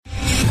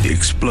the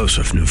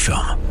explosive new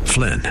film,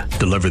 Flynn,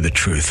 Deliver the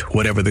Truth,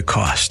 Whatever the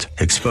Cost,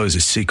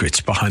 exposes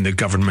secrets behind the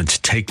government's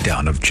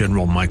takedown of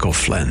General Michael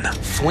Flynn.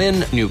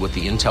 Flynn knew what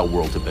the intel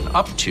world had been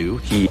up to.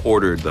 He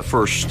ordered the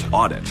first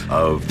audit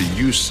of the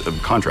use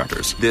of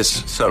contractors.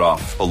 This set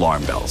off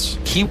alarm bells.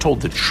 He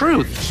told the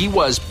truth. He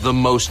was the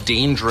most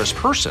dangerous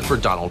person for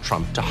Donald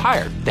Trump to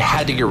hire. They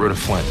had to get rid of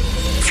Flynn.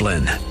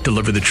 Flynn,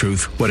 Deliver the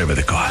Truth, Whatever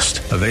the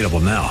Cost. Available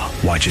now.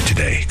 Watch it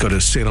today. Go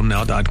to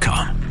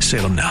salemnow.com.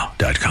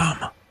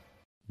 salemnow.com.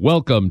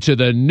 Welcome to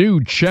the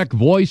new Czech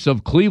Voice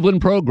of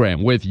Cleveland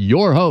program with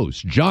your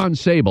host, John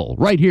Sable,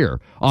 right here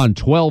on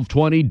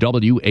 1220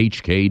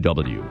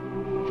 WHKW.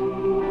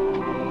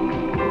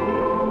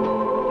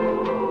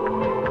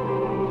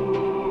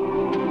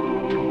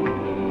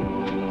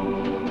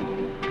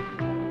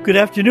 Good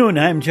afternoon,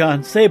 I'm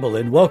John Sable,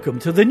 and welcome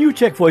to the new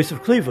Czech Voice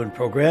of Cleveland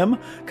program,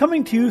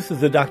 coming to you through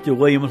the Dr.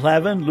 William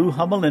Hlavin, Lou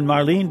Hummel, and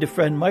Marlene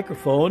DeFriend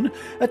microphone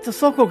at the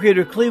Sokol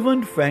Greater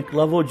Cleveland, Frank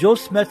Lovell, Joe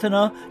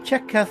Smetana,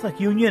 Czech Catholic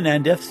Union,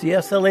 and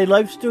FCS LA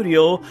Live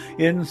Studio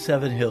in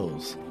Seven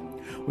Hills.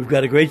 We've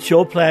got a great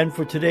show planned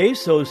for today,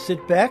 so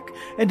sit back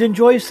and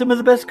enjoy some of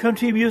the best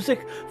country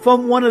music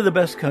from one of the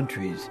best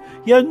countries,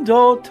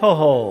 Yendo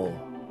Toho.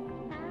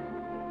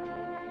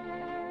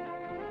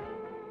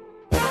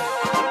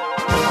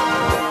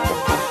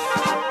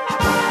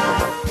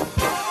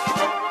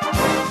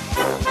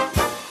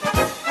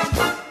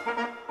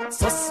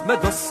 Jsme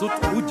dosud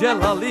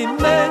udělali,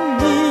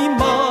 není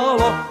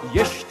málo,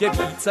 ještě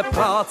více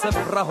práce,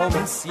 Praho,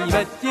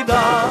 musíme ti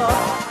dát,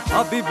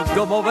 aby v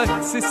domovech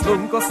si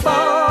slunko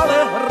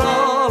stále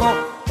hrálo,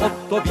 o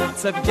to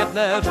více v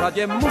jedné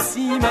řadě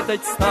musíme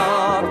teď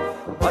stát,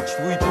 ač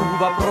tvůj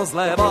půvab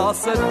rozlévá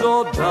se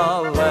do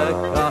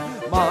daleka,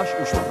 máš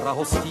už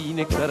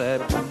prahostíny, které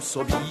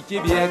působí ti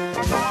věk,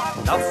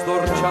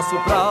 navzdor času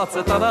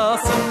práce ta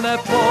nás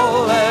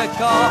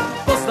nepoléká,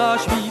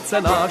 poznáš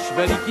více náš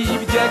veliký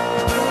vděk.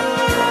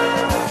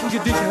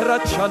 Když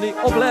Hradčany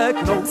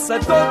obléknou se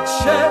do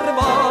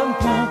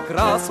červánků,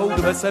 krásou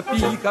dve se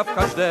pícha v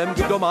každém,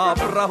 kdo má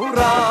Prahu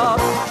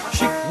rád.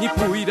 Všichni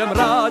půjdem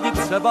rádi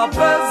třeba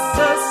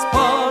beze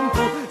spánku,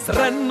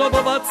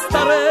 zrenovovat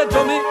staré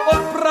domy,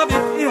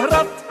 opravit i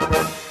hrad.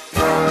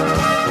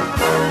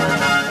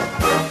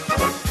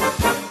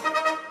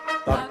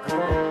 Tak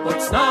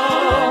pojď s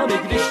námi,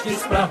 když ti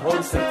s Prahou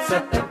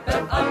srdce tepe,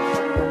 ať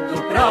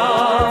tu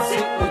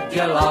práci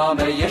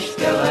uděláme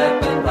ještě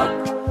lépe tak.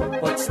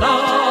 Pojď s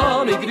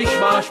námi, když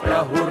máš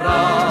Prahu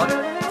rád,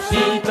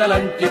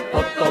 přítelem ti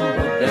potom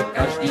bude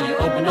každý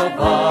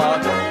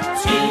obnovák.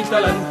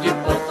 Přítelem ti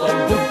potom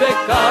bude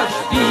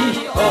každý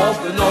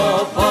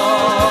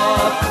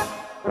obnovák.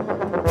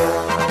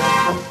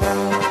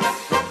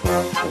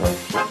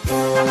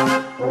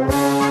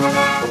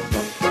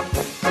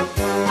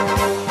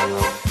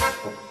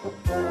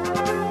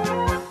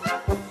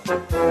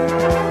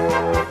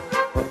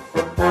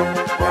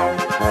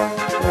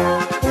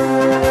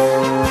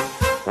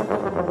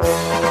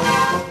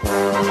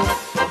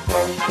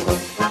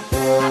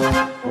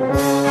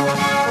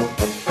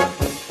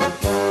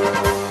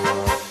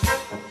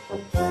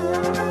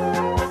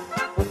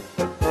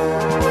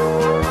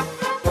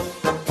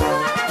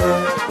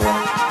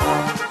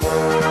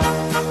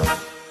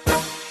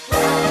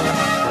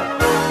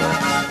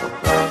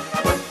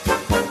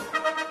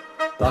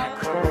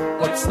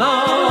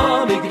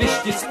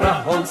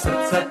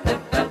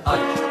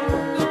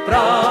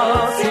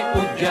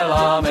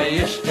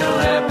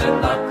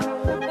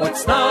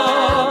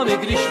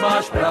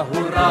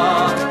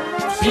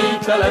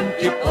 Přítelem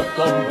ti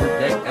potom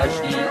bude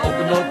každý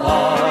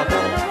obnovák.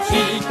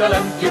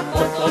 Přítelem ti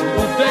potom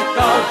bude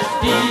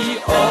každý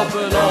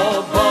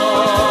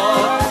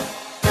obnovák.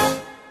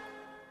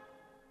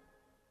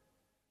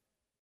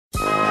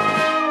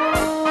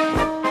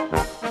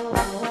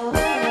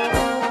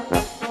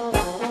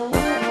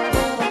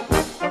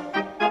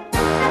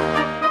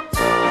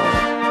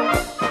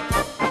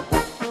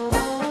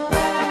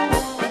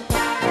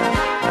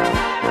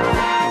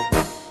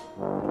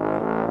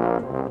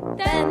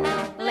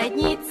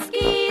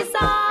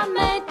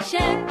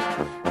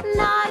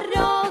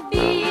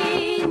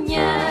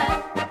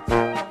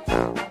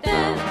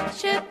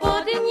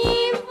 Pod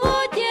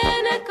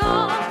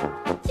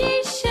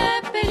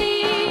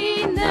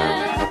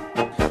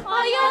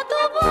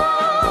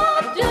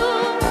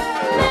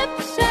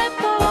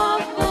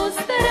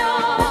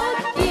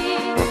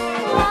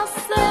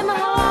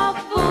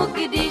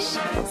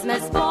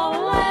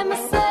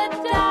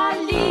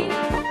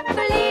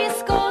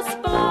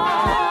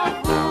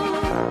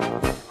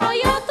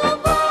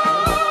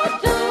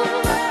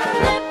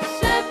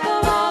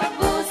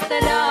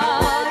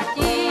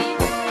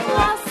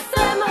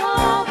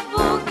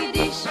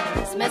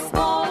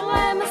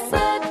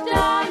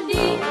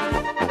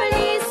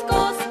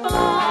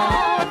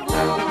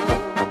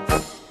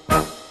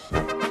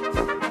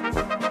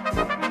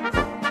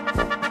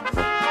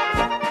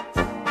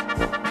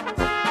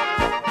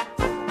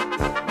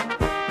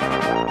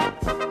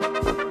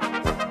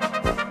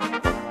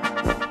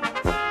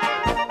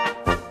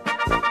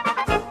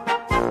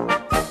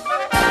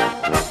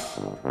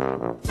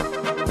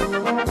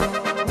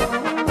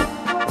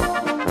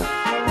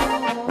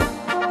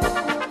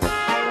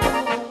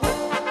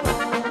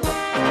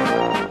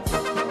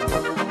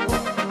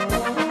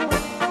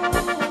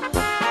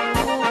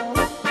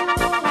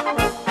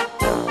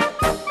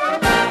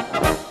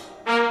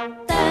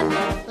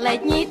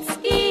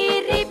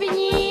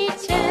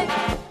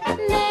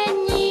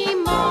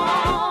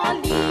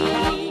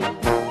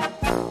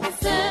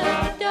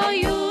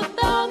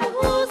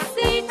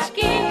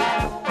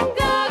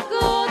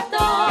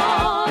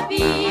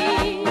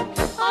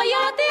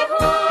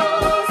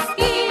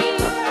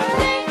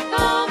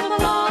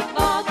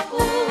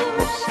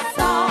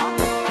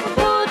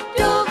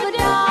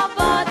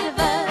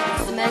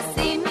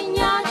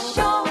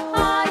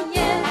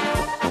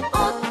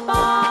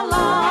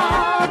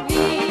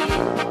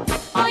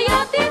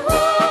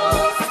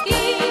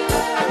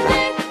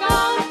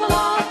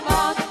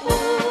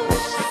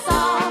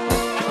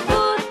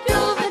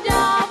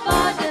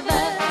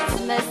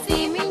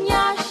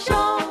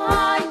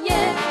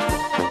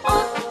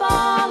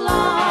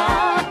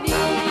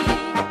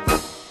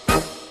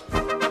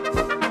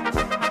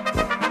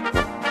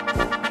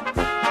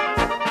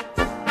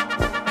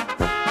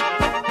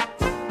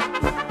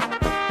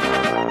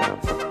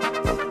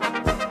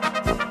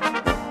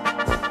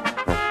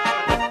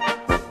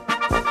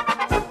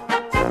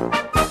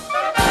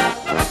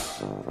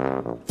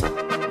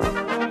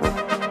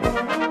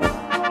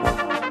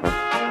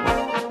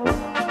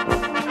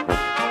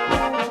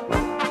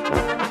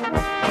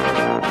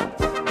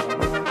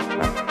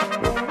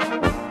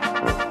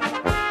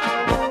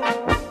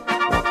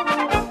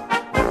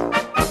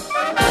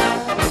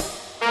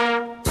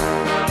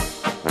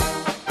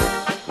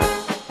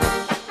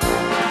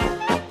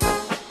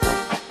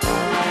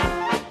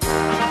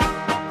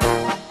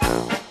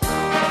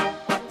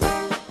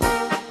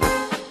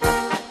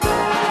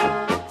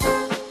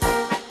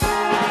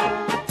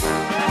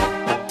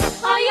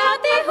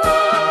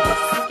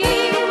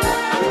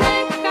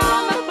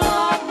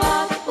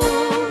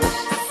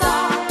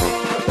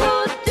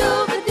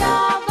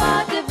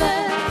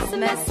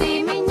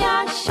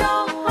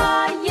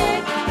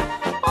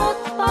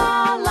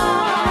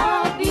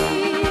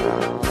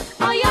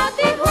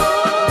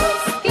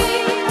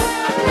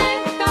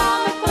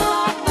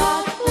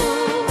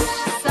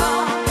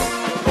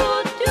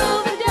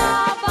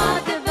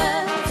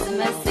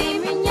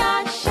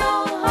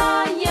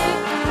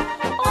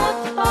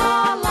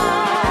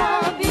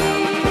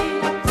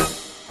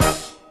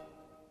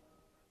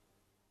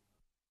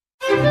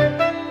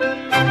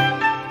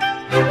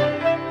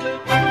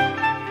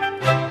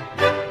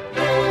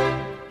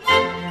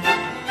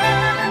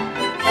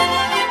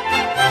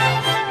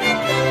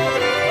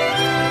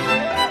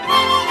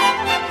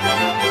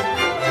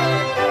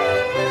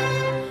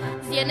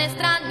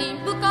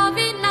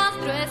Bukovina, z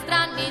druhé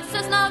strany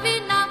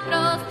Sosnovina v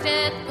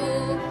prostředku.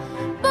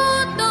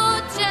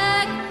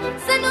 Potoček,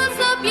 sednul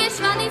sobě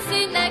švaný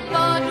synek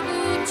pod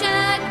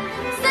vůček,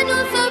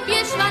 sednul sobě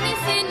švaný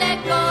synek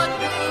pod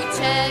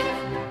vůček.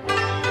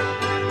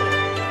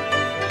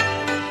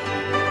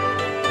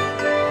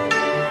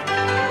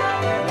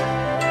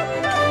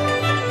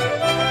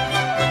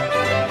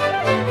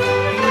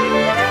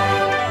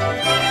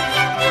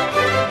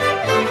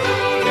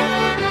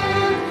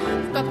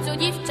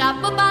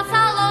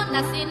 Popásalo,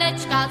 na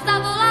synečka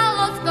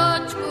zavolalo z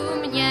kočku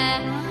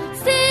mě.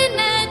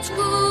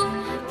 Synečku,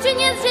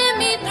 přines, že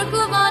mi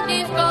trochu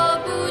vody v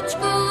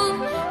klobúčku,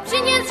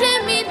 přines, že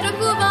mi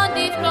trochu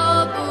vody v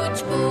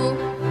klobúčku.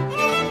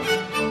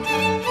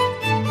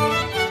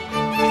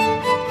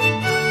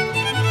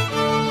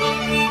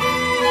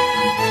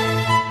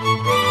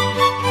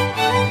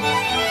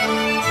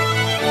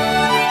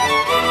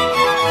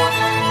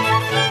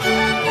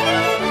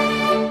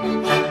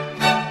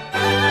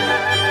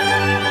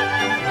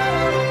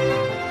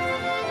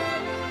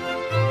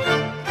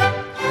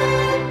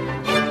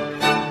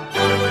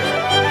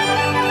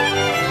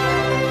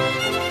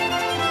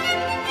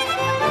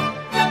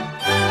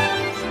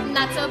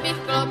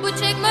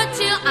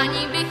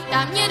 Ani bych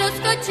tam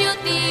nedoskočil,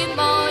 ty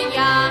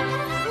moja.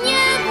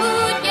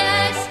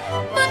 Nebudeš,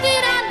 bo ty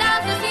rada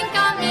so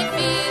synkami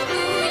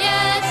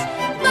figuješ,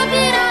 bo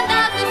ty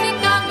rada so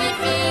synkami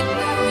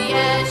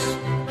figuješ.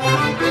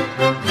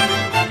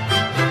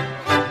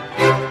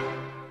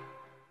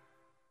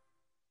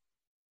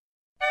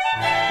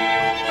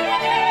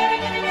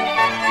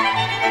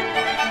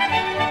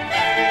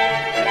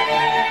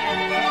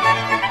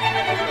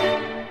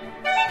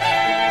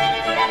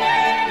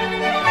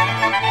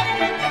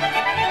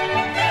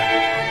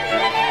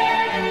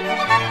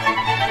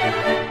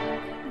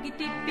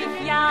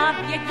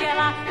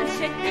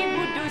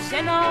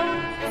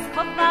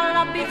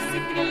 Schovala bych si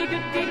tvý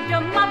duty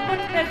doma pod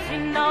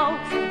peřinou.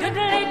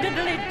 Dudli,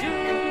 dudli, du,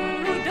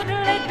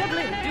 dudli,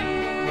 dudli, du.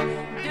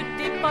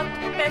 Duty pod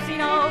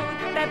peřinou,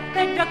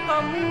 tebe do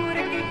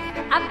komůrky,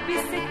 aby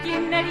se ti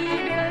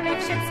nelíbily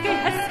všecky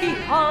hezký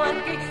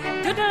holky.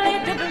 Dudli,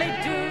 dudli,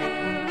 du,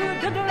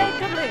 dudli,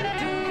 dudli,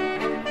 du.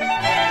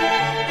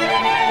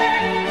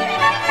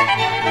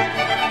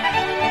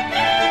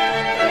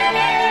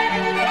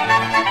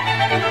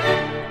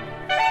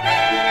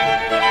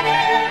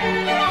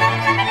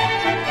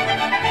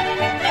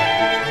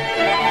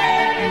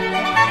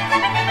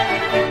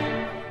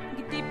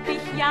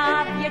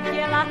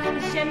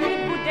 Že mi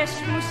budeš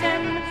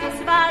mužem,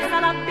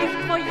 svázala bych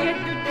tvoje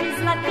duty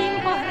zlatým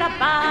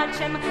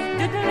pohrabáčem.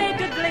 Dudli,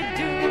 dudli,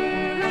 du,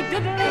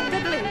 dudli,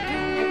 dudli, du.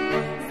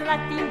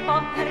 Zlatým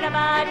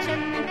pohrabáčem,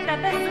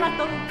 tebe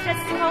zlatou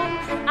přeskou,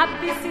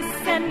 aby si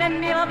se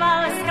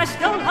nemiloval s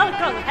každou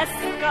holkou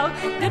hezkou.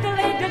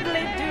 Dudli,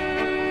 dudli, du,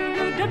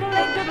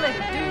 dudli, dudli,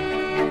 du.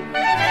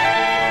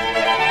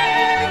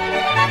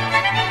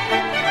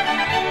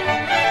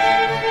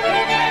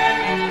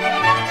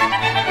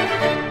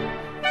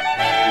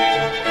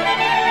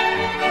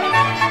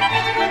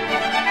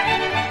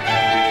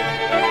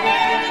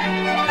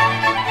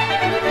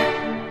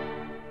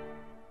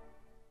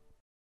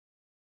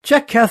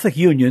 Czech Catholic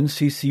Union,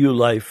 CCU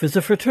Life, is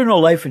a fraternal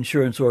life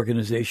insurance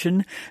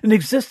organization in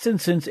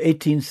existence since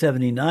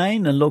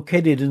 1879 and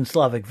located in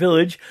Slavic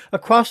Village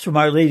across from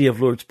Our Lady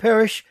of Lourdes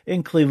Parish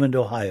in Cleveland,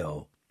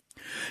 Ohio.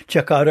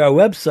 Check out our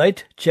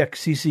website,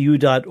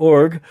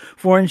 czechccu.org,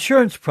 for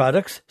insurance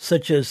products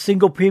such as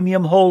single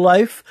premium whole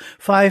life,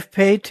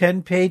 5-pay,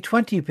 10-pay,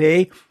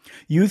 20-pay,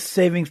 youth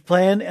savings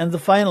plan, and the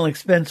final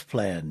expense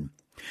plan.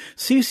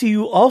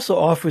 CCU also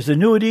offers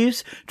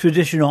annuities,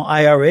 traditional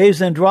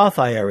IRAs, and Roth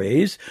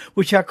IRAs,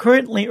 which are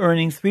currently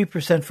earning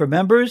 3% for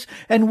members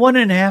and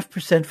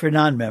 1.5% for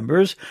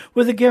non-members,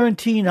 with a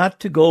guarantee not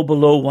to go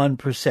below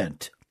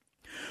 1%.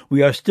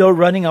 We are still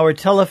running our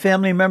Tell a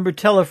Family Member,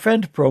 Tell a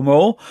Friend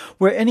promo,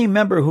 where any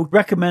member who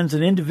recommends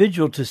an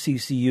individual to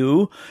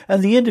CCU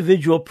and the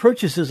individual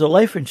purchases a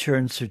life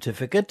insurance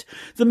certificate,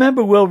 the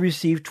member will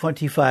receive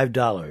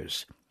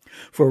 $25.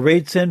 For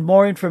rates and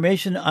more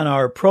information on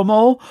our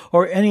promo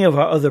or any of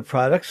our other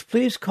products,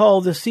 please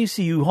call the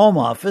CCU Home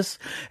Office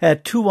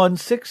at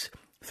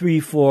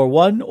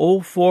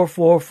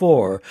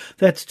 216-341-0444.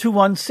 That's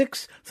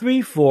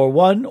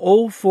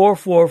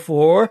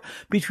 216-341-0444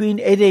 between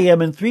 8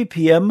 a.m. and 3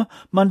 p.m.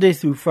 Monday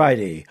through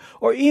Friday.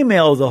 Or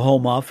email the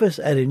Home Office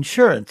at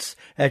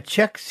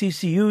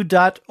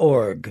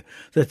insurance@czechccu.org.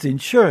 That's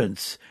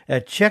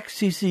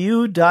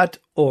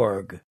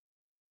insurance@czechccu.org.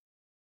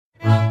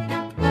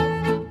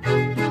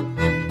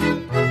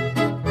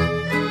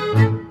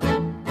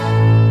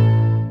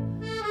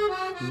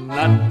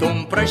 Na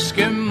tom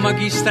pražském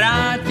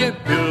magistrátě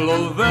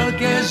bylo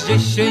velké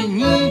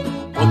zděšení,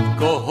 od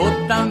koho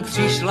tam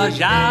přišla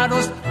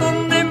žádost, to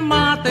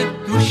nemáte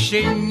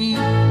tušení.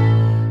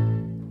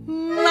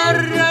 Na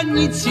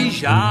radnici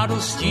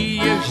žádostí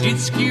je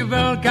vždycky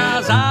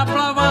velká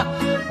záplava,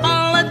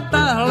 ale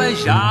tahle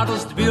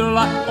žádost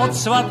byla od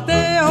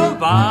svatého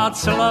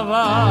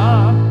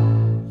Václava.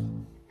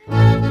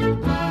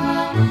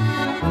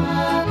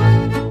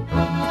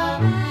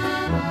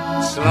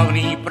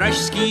 Slavný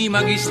pražský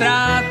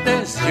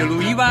magistráte,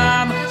 sděluji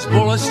vám s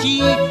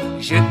bolestí,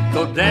 že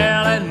to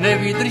déle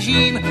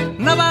nevydržím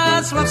na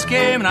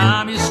Václavském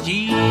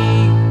náměstí.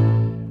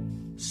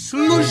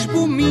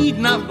 Službu mít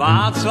na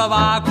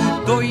Václaváku,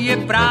 to je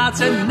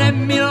práce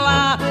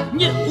nemilá,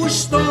 mě už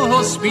z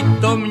toho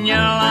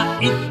zpytomněla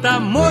i ta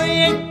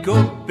moje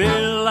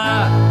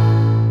kobila.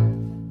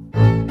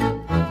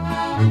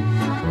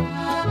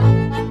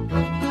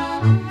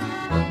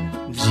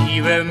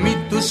 Dříve mi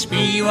tu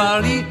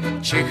zpívali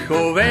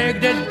Čechové,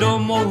 kde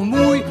domov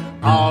můj,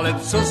 ale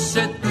co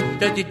se tu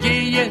teď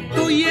děje,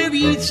 to je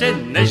více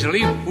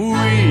nežli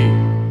fuj.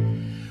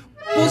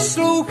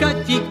 Poslouchat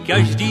ti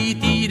každý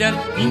týden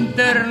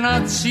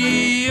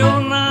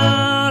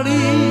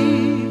internacionály.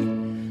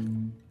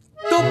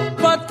 To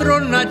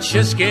patrona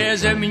české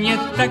země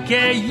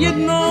také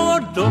jedno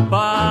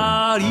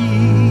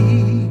dopálí.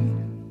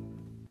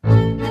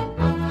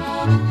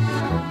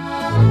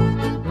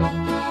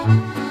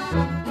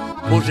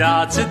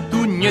 Pořád se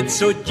tu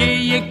něco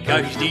děje,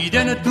 každý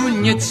den tu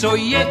něco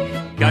je,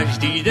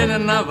 každý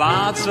den na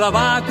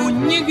Václaváku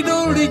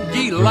někdo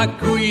lidi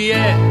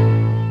lakuje.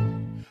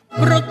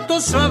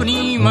 Proto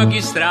slavný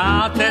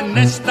magistráte,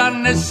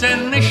 nestane se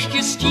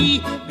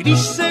neštěstí, když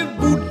se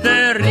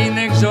bude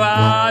rynek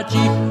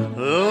zvátí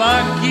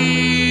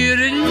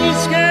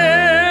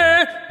lakírnické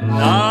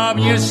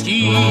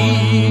náměstí.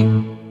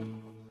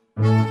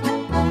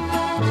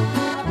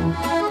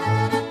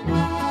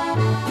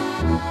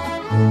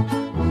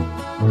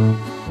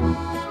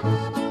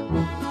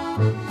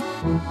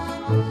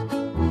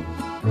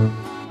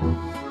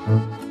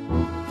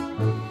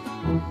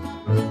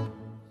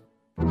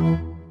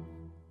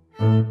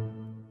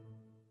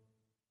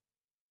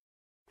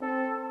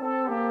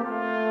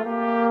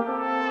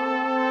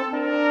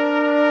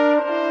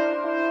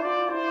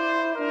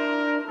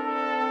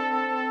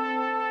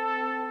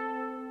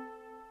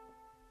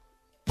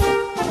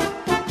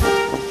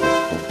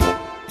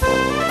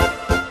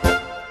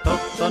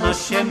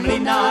 Naše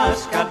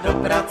mlynářka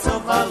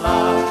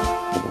dopracovala,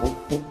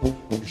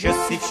 že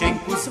si v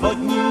šenku s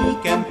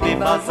vodníkem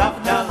piva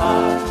zavdala.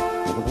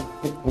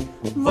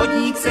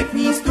 Vodník se k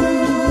ní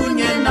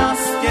stůlně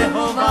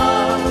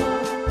nastěhoval,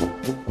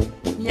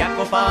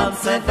 jako pán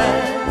se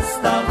ve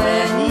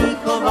stavení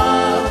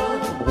choval.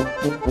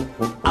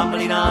 A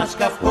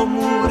mlynářka v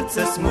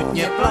komůrce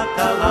smutně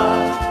plakala,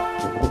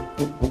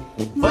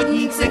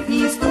 vodník se k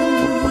ní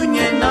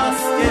stůlně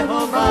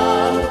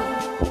nastěhoval,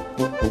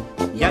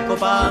 jako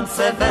pán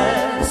se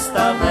ve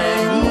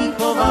stavení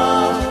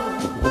choval.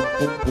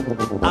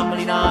 A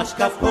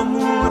mlynářka v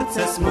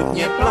komůrce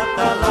smutně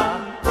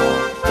plakala.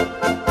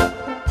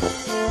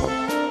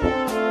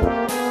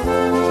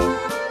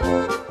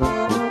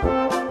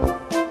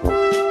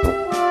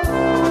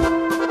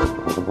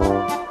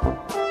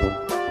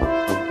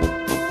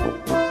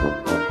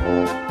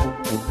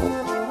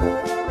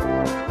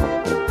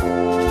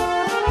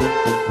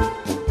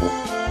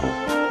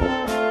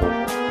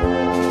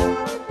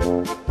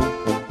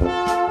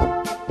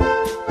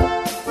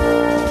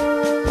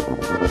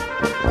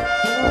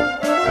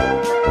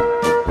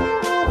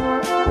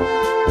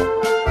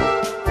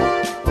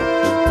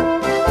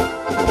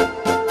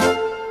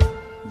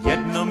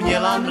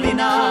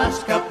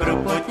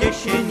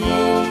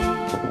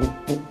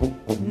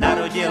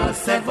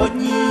 Se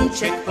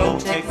vodníček,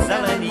 klouček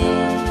zelený,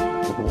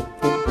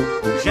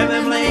 že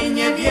ve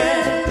mlejně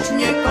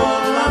věčně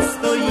kola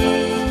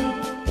stojí.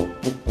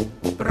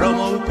 Pro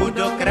mouku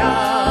do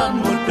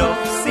krámu do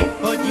vsi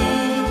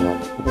chodí,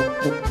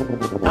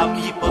 tam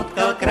jí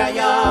potkal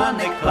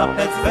krajánek,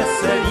 chlapec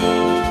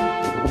veselý.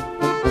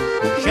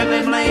 Že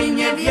ve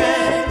mlejně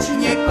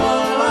věčně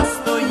kola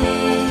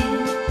stojí,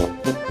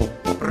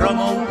 pro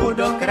mouku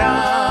do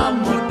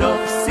krámu do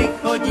vsi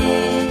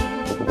chodí,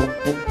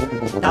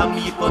 tam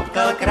jí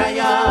potkal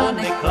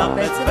krajánek,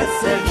 chlapec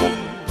veselý.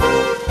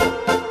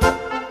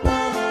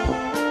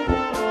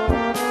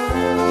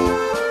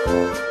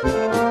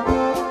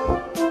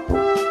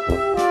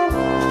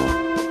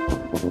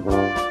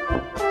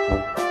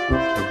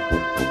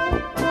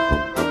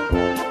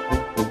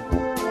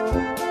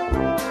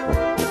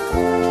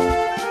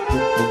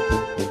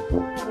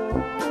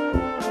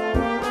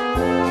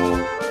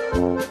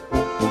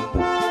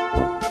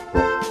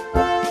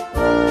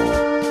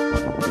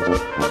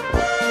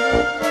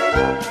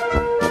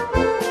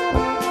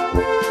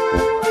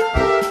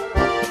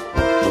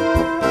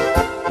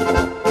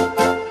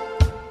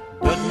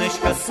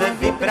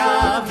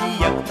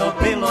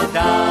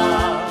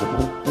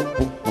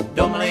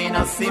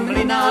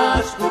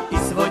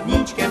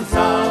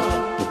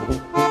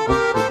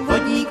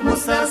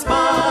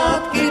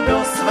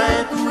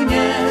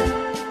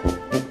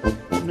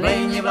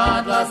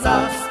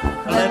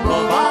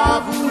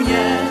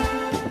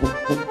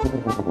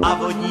 A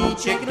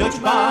vodníček do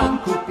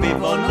čbánku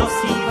pivo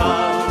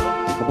nosíval.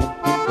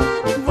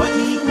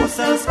 Vodník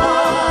musel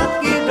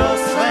zpátky do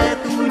své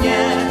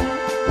tůně,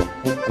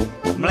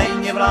 v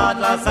mlejně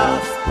vládla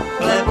zas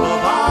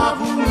chlebová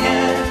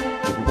vůně.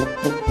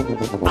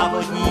 A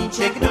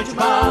vodníček do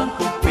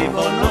čbánku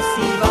pivo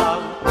nosíval.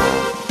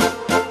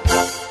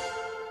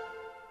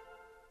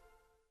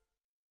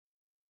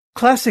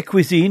 Classic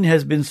Cuisine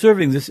has been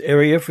serving this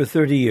area for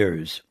 30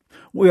 years.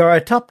 We are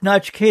a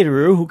top-notch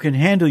caterer who can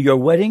handle your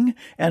wedding,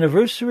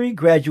 anniversary,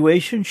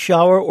 graduation,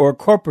 shower, or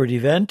corporate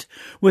event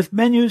with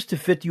menus to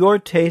fit your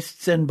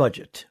tastes and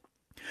budget.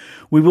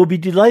 We will be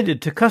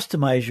delighted to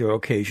customize your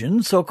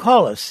occasion, so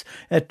call us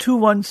at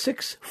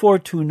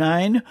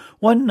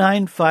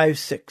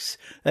 216-429-1956.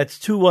 That's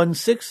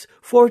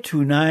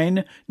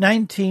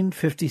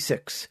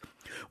 216-429-1956.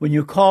 When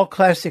you call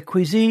Classic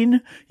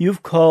Cuisine,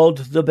 you've called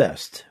the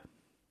best.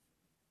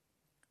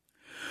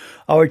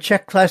 Our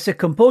Czech classic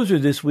composer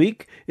this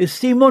week is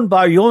Simon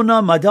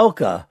Barjona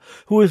Madelka,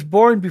 who was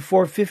born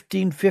before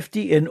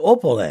 1550 in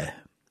Opole.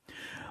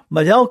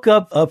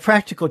 Madelka, a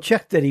practical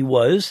Czech that he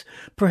was,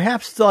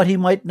 perhaps thought he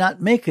might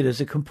not make it as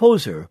a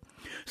composer,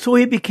 so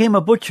he became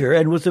a butcher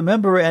and was a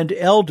member and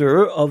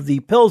elder of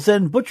the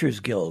Pilsen Butchers'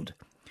 Guild.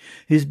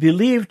 He is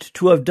believed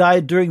to have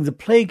died during the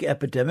plague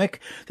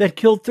epidemic that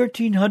killed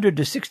 1,300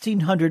 to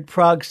 1,600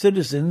 Prague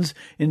citizens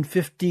in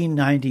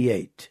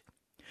 1598.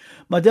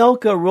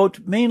 Madelka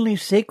wrote mainly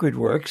sacred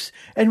works,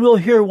 and we'll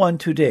hear one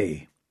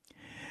today.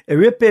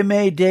 Eripe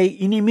me de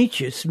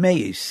inimicis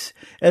meis,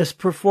 as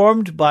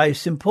performed by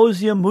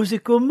Symposium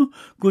Musicum,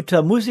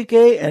 Gutta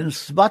Musicae, and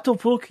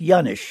Svatopulk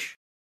Janisch.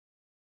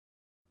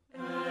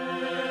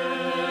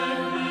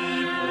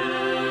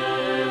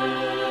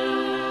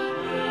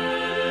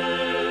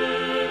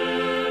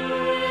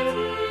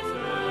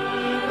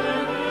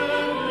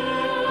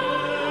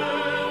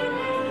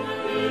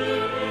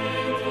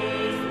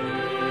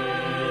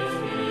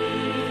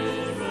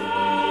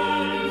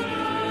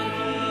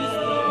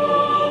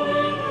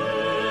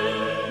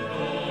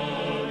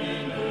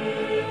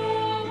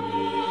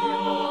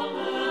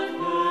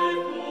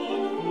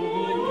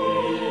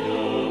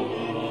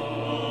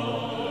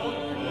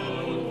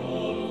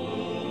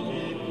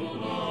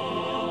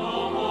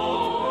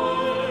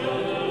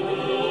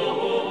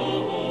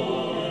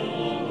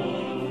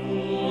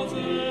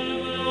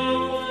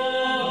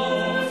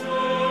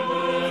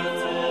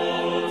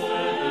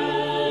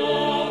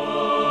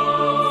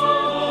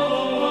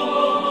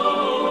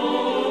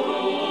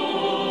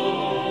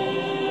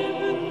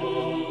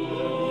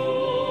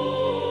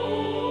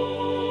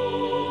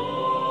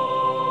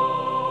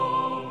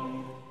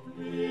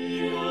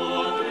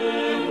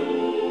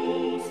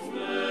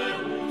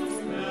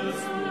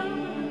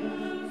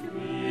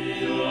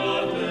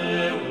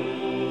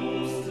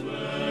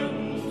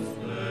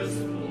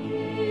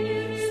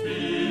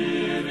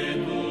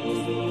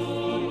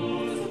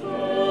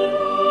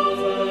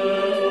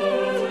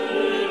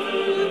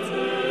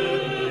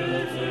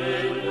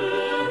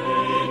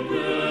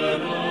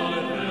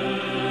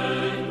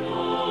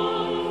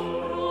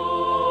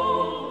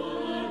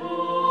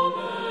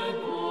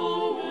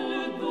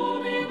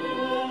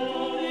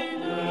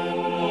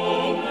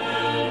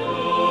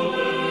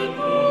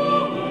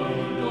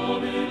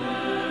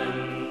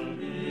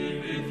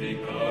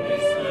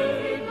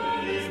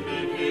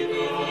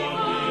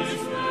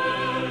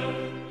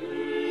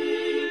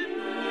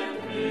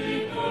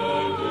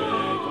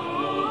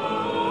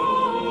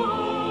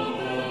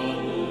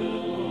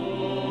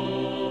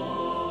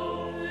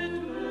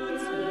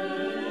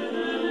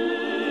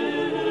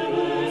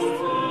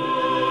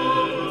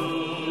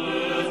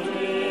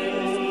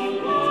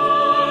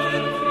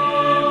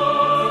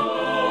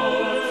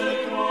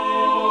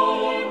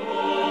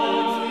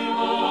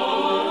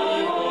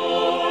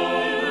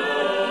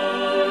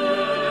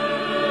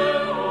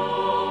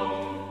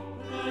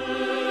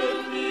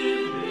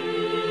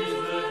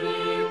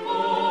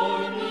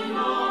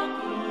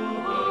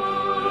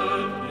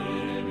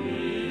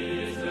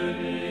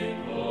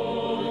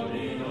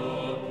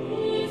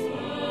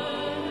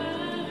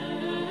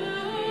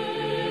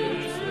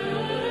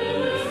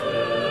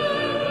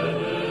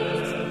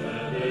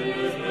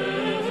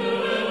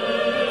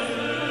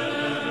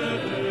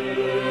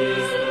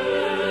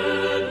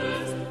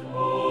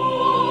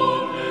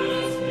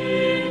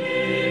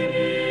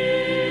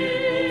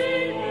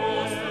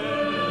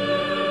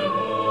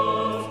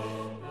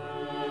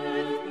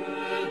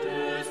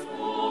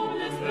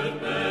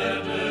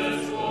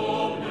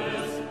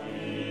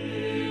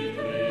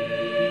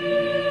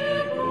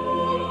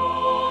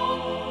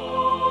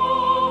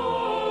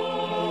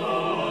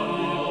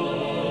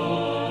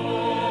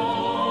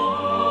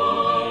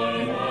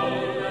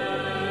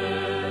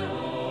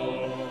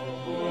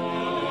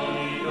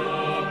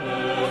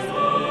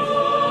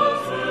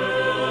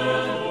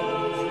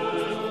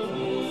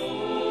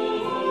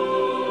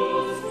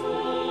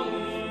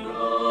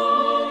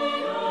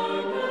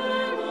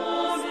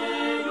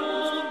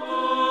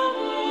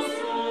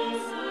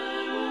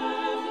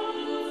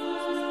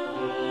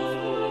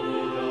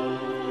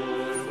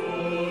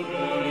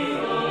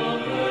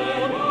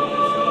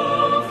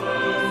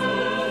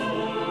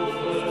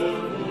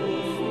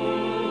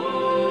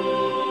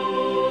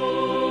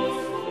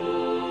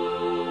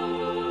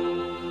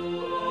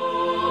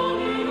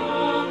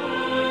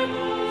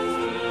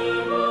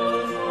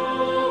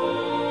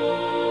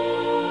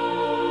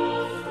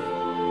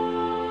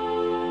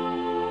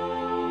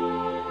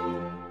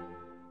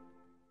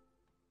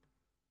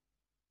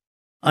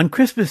 On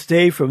Christmas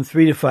Day from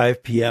 3 to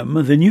 5 p.m.,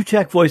 the New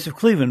Czech Voice of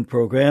Cleveland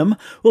program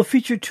will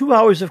feature 2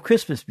 hours of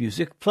Christmas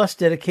music plus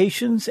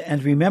dedications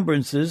and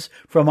remembrances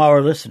from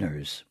our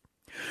listeners.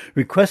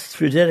 Requests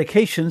for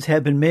dedications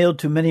have been mailed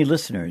to many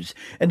listeners,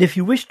 and if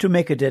you wish to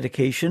make a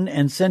dedication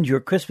and send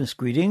your Christmas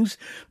greetings,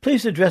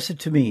 please address it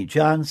to me,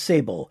 John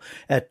Sable,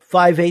 at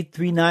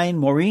 5839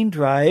 Maureen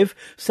Drive,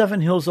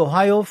 Seven Hills,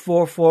 Ohio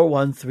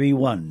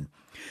 44131.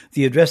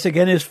 The address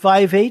again is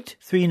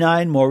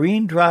 5839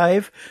 Maureen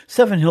Drive,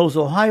 Seven Hills,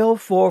 Ohio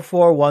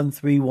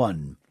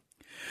 44131.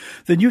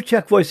 The New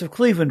Czech Voice of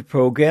Cleveland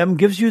program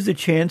gives you the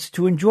chance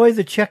to enjoy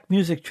the Czech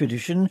music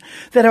tradition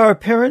that our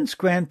parents,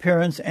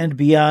 grandparents, and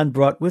beyond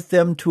brought with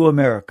them to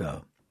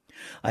America.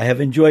 I have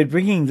enjoyed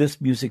bringing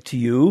this music to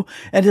you,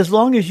 and as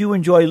long as you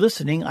enjoy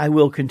listening, I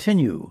will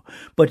continue.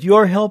 But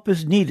your help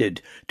is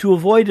needed to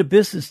avoid a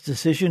business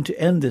decision to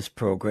end this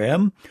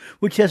program,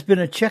 which has been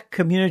a Czech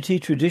community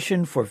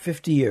tradition for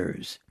 50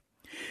 years.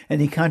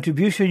 Any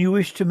contribution you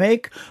wish to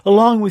make,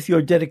 along with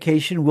your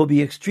dedication, will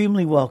be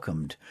extremely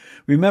welcomed.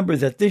 Remember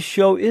that this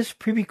show is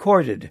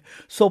pre-recorded,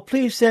 so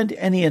please send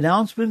any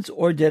announcements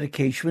or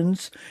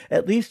dedications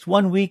at least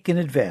 1 week in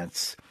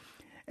advance.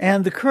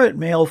 And the current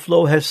mail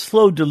flow has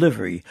slow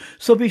delivery,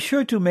 so be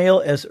sure to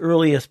mail as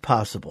early as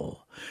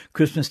possible.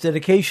 Christmas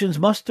dedications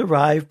must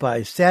arrive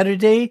by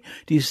Saturday,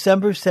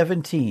 December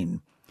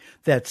 17.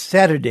 That's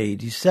Saturday,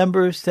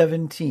 December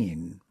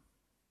 17.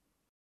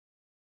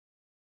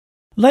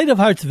 Light of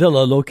Hearts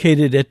Villa,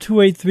 located at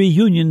 283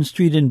 Union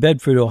Street in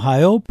Bedford,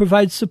 Ohio,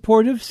 provides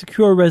supportive,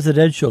 secure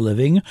residential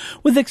living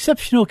with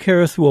exceptional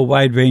care through a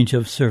wide range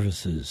of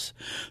services.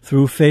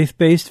 Through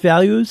faith-based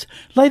values,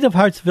 Light of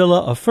Hearts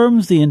Villa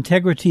affirms the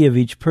integrity of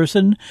each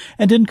person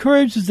and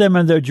encourages them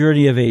on their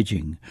journey of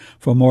aging.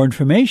 For more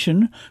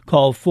information,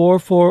 call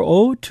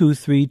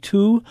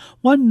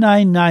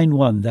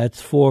 440-232-1991. That's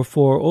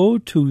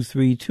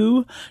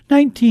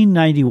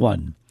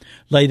 440-232-1991.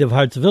 Light of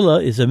Hearts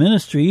Villa is a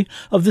ministry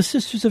of the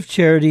Sisters of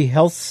Charity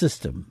Health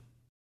System.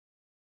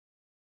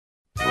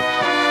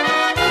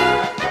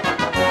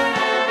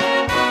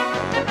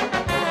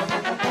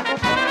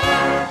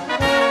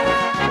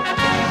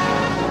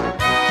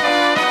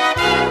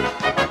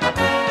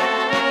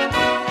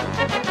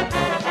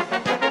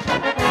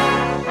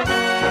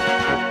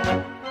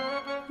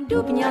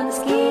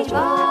 Dubňanský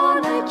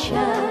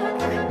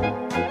žváneček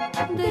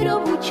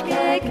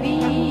drobučké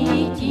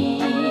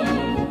kvítí.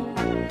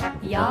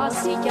 Já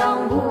si ťa,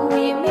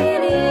 můj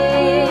milý,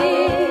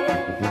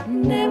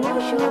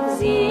 nemůžu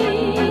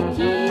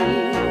vzíti.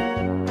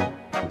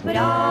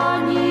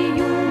 Brání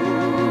ju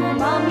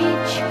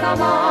mamička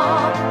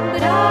má,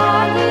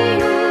 brání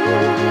ju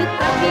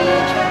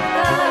tatíček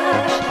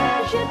též,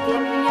 že ty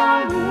mě,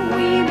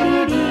 můj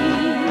milý,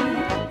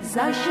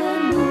 za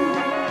ženu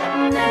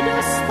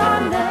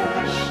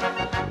nedostaneš.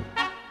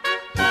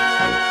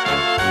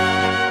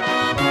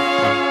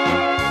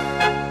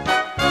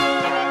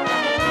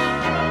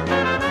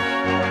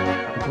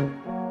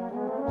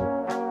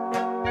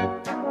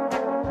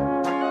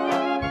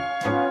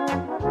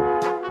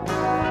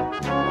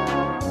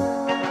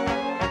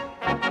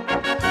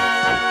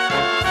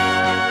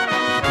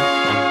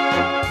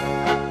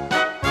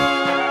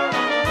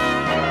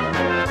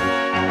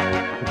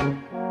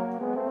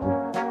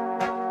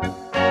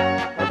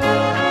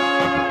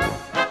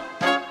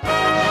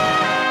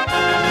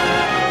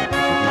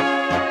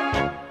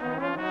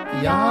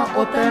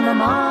 O ten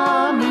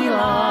má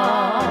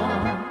milá,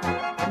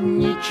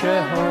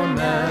 ničeho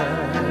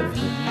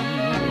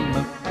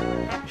nevím.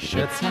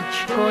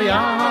 Šecíčko,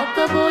 já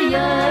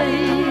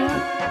tvojej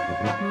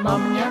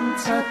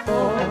maměnce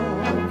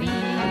povím.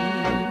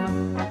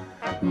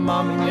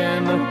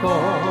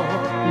 Maměnko,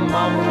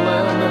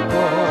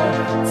 mamulenko,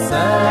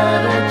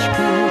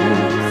 srdečku,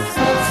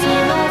 srdcí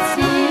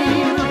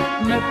nosím,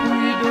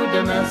 nepůjdu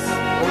dnes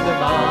od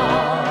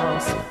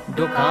vás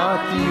do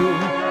Kátiu,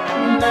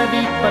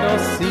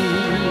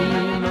 nevyprosím.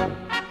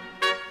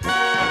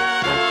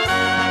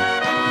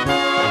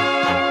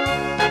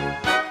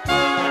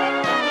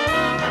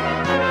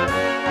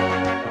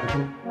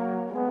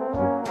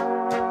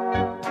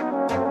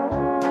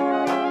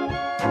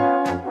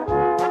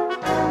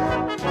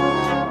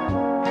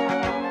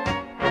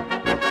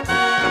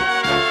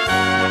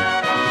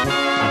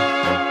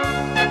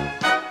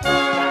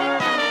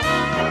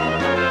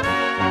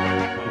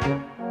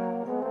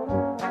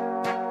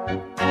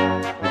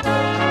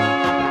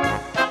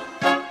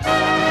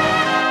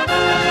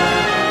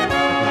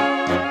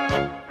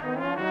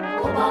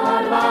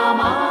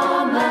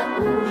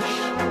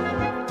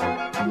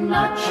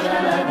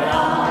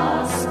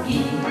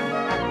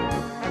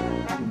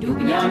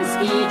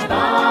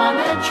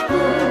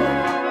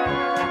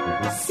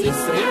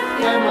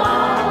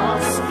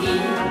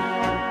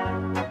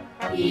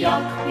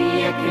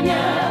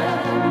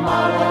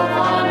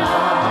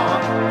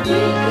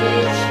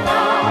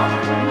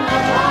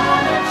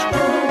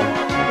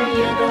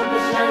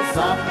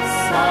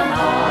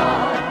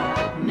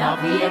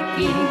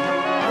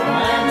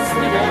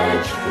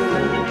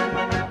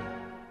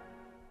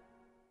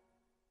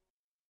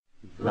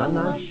 Na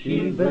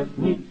naší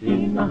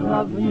vesnici, na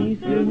hlavní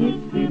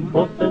silnici,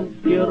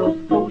 bosensky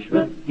rostou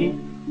švestky.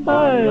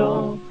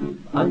 Bajo,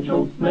 s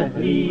Ančou jsme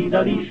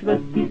hlídali,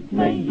 švestky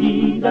jsme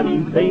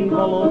jídali,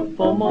 zajímalo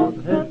to moc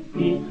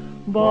hezky.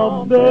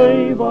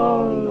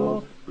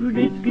 Babejvalo,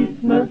 vždycky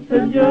jsme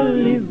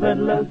seděli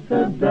vedle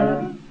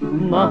sebe,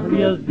 na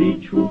hvězdy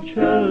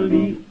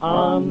čučeli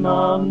a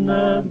na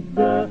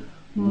nebe.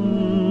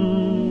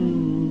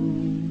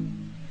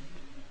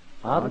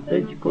 A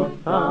teďko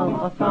sám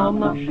a sám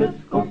na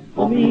všecko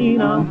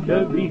vzpomínám,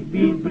 chtěl bych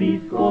být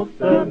blízko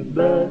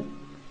tebe.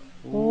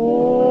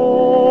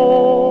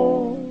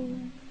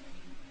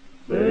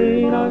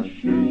 Tej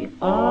naší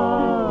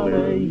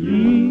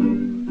alejí,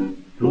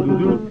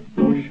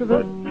 tu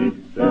švestky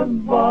se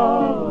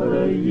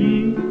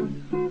válejí.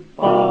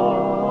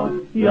 A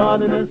já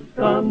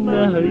dneska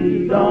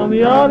nehlídám,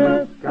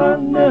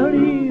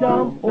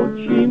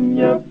 oči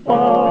mě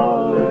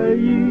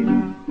pálejí.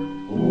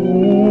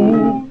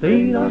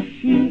 Tej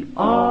naší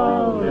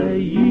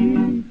alejí,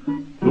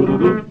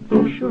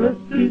 tu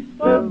švestky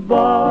se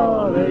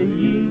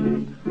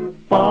válejí.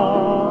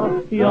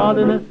 Já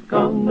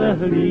dneska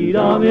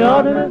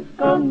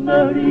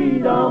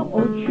nehlídám,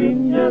 oči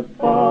mě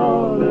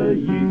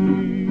pálejí.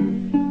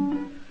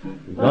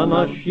 Za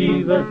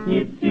naší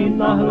vesnici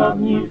na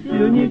hlavní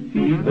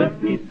silnici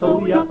švestky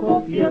jsou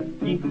jako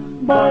pěstí.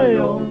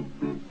 Bajo,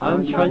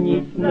 Anča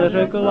nic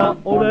neřekla,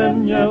 ode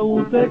mě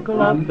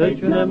utekla,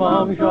 teď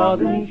nemám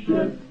žádný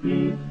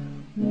štěstí.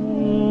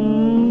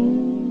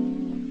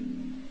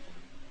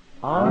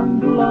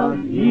 Andla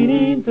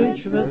jiný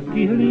teď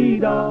švestky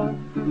hlídá,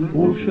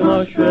 už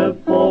naše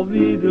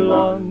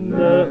povidla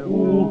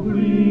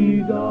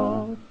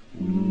neuhlídá.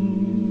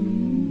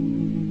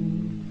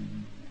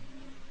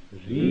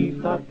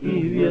 Dřív taky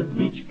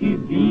hvězdičky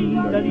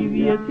vídali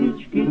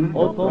věcičky,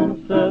 o tom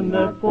se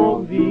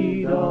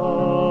nepovídá.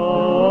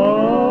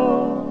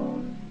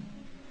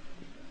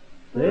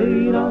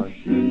 Tej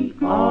naší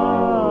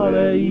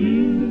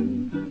alejí,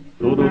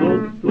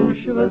 tu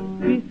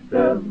švestky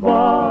se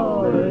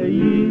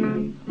válejí.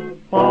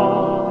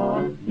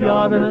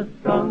 Já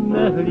dneska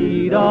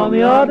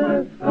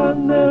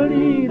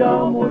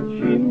nehlídám,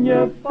 oči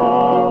mě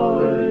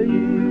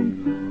pálejí.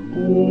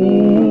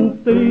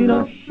 Tej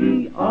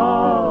naší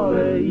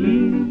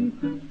alejí,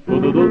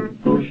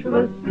 tu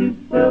švestky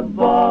se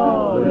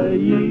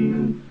válejí.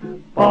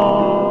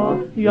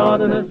 Já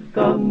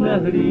dneska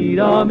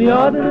nehlídám,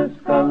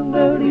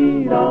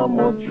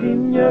 oči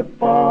mě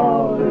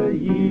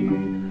pálejí.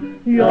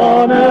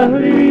 Já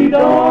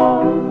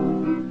nehlídám,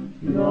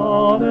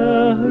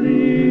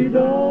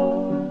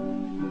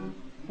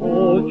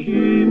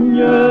 oči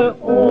mě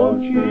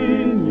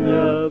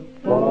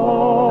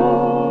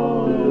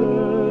pálejí.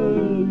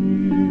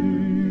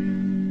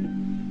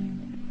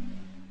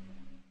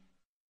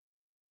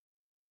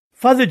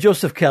 Father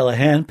Joseph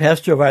Callahan,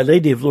 pastor of Our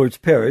Lady of Lourdes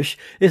Parish,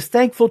 is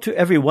thankful to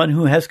everyone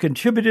who has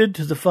contributed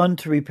to the fund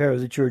to repair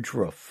the church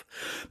roof.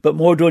 But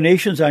more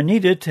donations are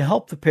needed to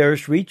help the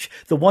parish reach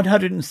the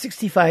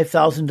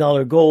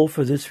 $165,000 goal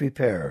for this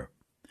repair.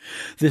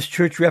 This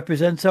church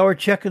represents our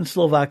Czech and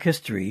Slovak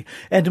history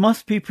and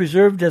must be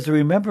preserved as a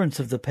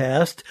remembrance of the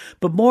past,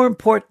 but more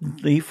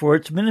importantly for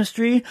its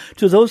ministry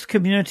to those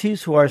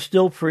communities who are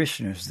still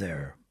parishioners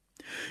there.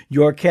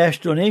 Your cash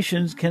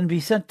donations can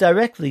be sent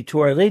directly to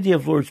Our Lady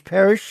of Lourdes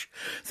Parish,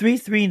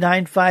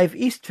 3395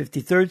 East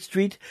 53rd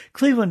Street,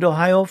 Cleveland,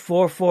 Ohio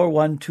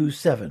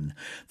 44127.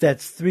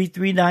 That's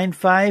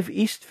 3395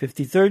 East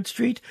 53rd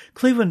Street,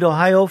 Cleveland,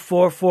 Ohio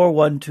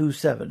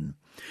 44127.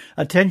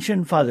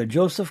 Attention, Father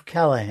Joseph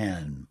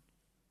Callahan.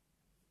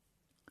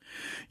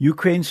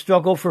 Ukraine's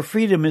struggle for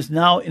freedom is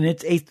now in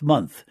its 8th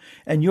month,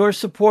 and your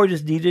support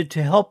is needed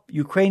to help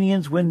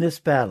Ukrainians win this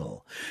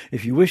battle.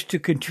 If you wish to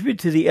contribute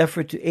to the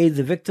effort to aid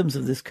the victims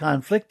of this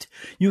conflict,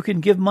 you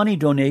can give money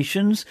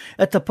donations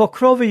at the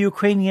Pokrova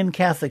Ukrainian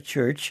Catholic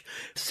Church,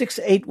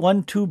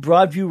 6812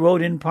 Broadview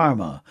Road in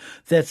Parma.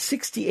 That's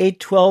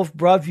 6812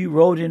 Broadview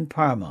Road in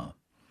Parma.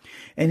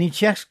 Any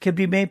checks can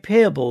be made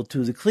payable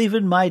to the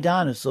Cleveland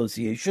Maidan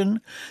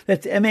Association,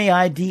 that's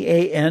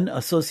MAIDAN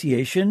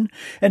Association,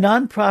 a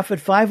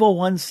nonprofit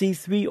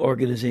 501c3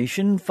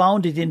 organization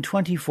founded in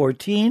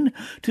 2014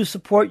 to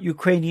support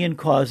Ukrainian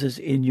causes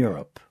in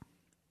Europe.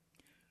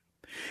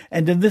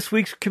 And in this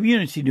week's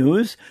community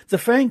news, the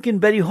Frank and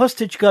Betty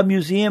Hostichka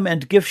Museum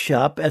and Gift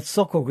Shop at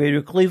Sokol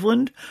Greater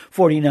Cleveland,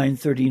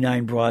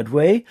 4939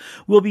 Broadway,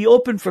 will be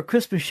open for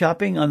Christmas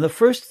shopping on the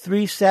first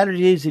 3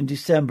 Saturdays in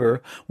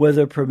December,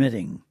 weather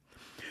permitting.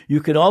 You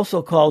can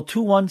also call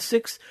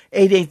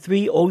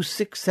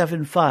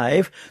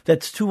 216-883-0675,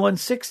 that's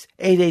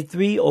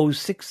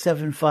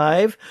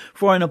 216-883-0675,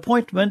 for an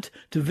appointment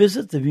to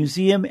visit the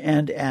museum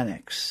and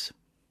annex.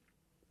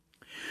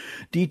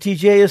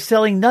 DTJ is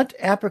selling nut,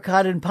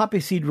 apricot, and poppy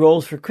seed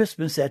rolls for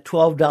Christmas at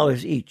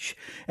 $12 each,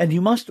 and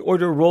you must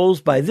order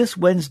rolls by this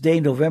Wednesday,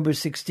 November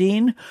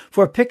 16,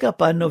 for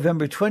pickup on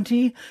November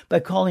 20 by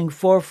calling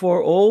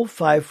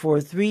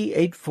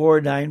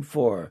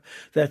 440-543-8494.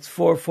 That's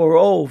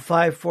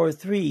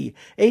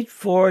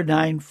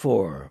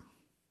 440-543-8494.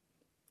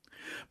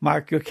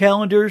 Mark your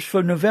calendars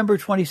for November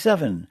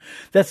 27.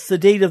 That's the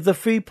date of the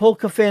free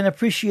Polka Fan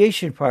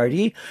Appreciation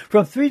Party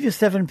from 3 to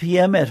 7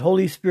 p.m. at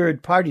Holy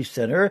Spirit Party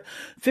Center,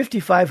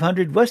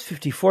 5500 West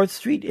 54th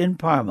Street in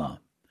Parma.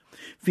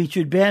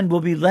 Featured band will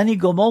be Lenny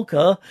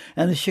Gomulka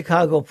and the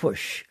Chicago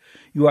Push.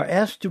 You are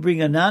asked to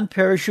bring a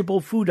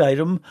non-perishable food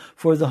item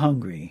for the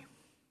hungry.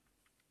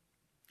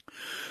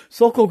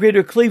 Sokol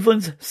Greater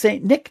Cleveland's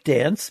St. Nick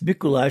Dance,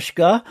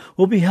 Mikulashka,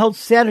 will be held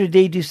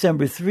Saturday,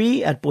 December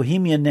 3 at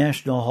Bohemian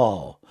National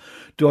Hall.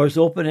 Doors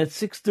open at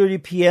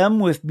 6:30 p.m.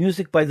 with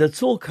music by the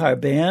Tzolkar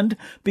Band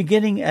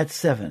beginning at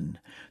 7.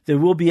 There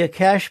will be a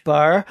cash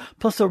bar,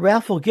 plus a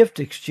raffle gift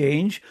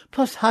exchange,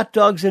 plus hot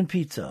dogs and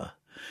pizza.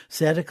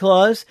 Santa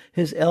Claus,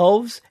 his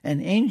elves,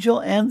 an angel,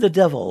 and the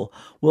devil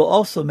will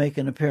also make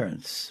an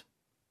appearance.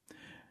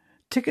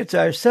 Tickets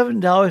are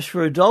 $7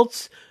 for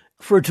adult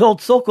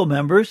Sokol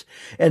members,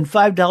 and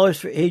 $5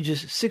 for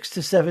ages 6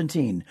 to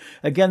 17.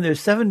 Again, there's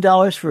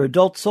 $7 for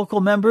adult Sokol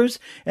members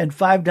and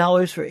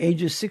 $5 for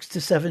ages 6 to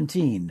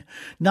 17.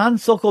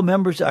 Non-Sokol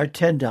members are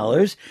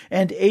 $10,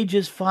 and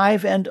ages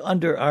 5 and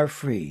under are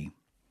free.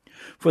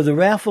 For the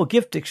raffle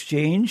gift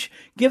exchange,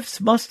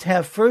 gifts must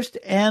have first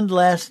and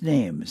last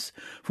names.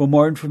 For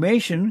more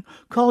information,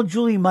 call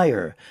Julie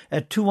Meyer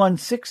at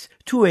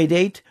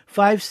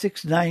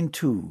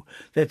 216-288-5692.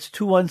 That's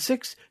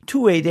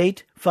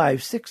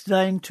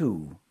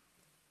 216-288-5692.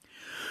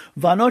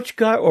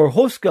 Vanochka or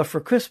Hoska for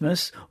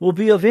Christmas will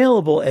be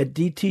available at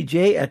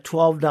DTJ at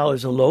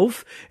 $12 a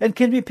loaf and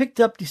can be picked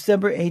up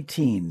December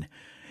 18.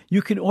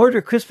 You can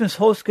order Christmas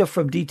Hoska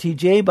from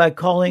DTJ by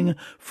calling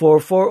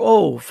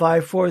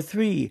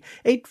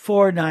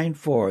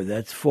 440-543-8494.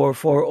 That's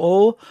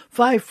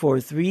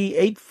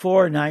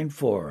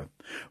 440-543-8494.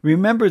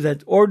 Remember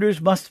that orders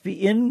must be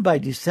in by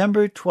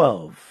December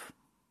 12.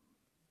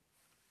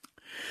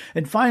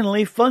 And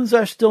finally, funds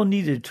are still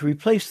needed to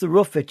replace the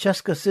roof at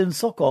Cheskasin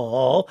Sokol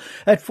Hall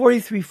at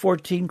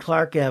 4314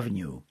 Clark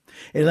Avenue,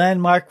 a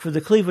landmark for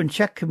the Cleveland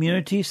Czech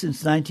community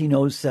since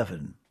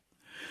 1907.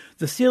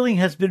 The ceiling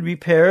has been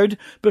repaired,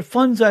 but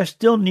funds are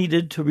still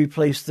needed to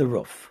replace the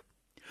roof.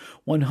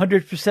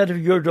 100% of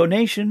your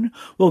donation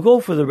will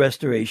go for the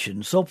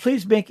restoration, so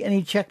please make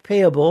any check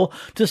payable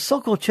to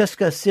Sokol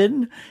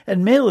Cheskasin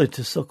and mail it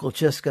to Sokol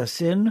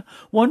Cheskasin,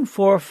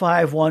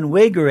 1451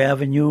 Wager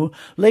Avenue,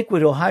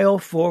 Lakewood, Ohio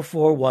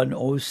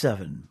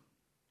 44107.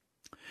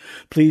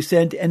 Please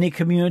send any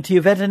community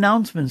event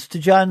announcements to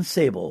John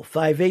Sable,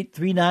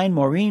 5839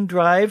 Maureen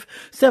Drive,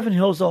 Seven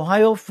Hills,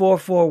 Ohio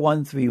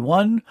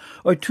 44131,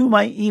 or to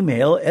my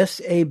email,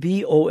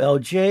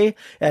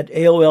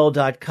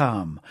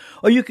 sabolj@aol.com.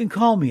 Or you can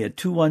call me at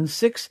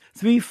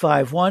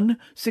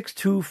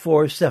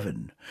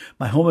 216-351-6247.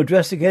 My home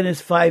address again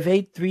is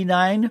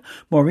 5839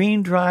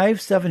 Maureen Drive,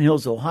 Seven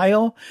Hills,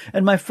 Ohio,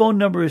 and my phone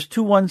number is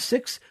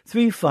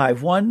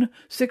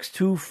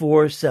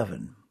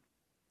 216-351-6247.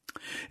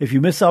 If you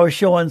miss our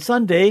show on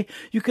Sunday,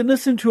 you can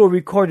listen to a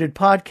recorded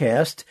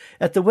podcast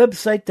at the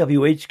website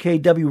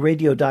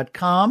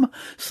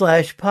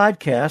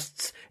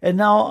whkwradio.com/podcasts and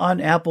now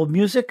on Apple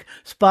Music,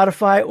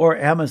 Spotify, or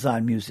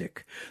Amazon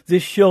Music.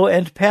 This show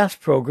and past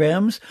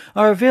programs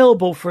are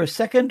available for a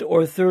second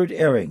or third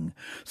airing.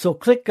 So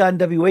click on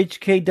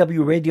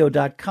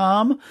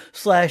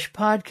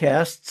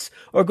whkwradio.com/podcasts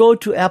or go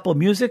to Apple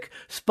Music,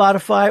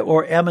 Spotify,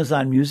 or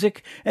Amazon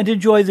Music and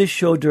enjoy this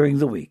show during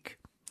the week.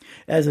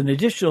 As an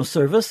additional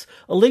service,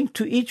 a link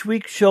to each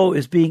week's show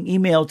is being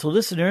emailed to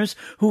listeners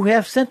who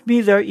have sent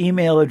me their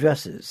email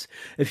addresses.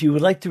 If you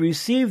would like to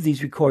receive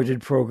these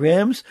recorded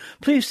programs,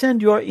 please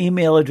send your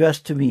email address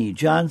to me,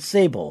 John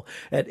Sable,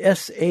 at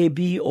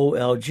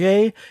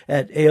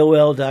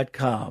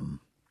sabolj@aol.com.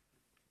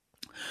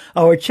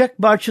 Our Czech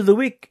March of the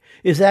Week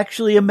is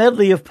actually a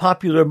medley of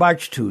popular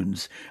march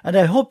tunes, and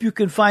I hope you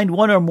can find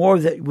one or more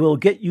that will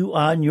get you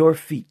on your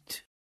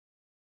feet.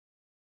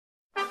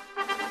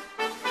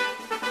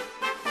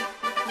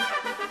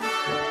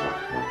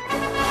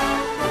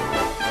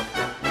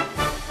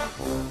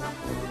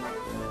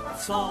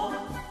 Co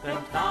ten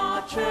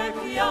ptáček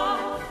já,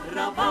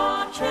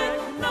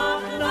 rabáček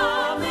nad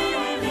námi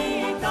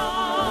lítá.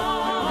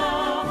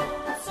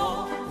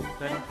 Co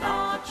ten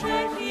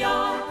ptáček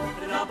já,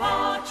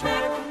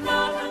 rabáček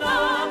nad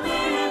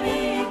námi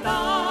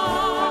lítá.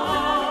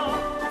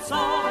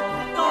 Co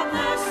to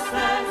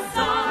nese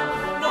za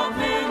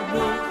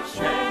novinu,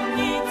 že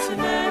nic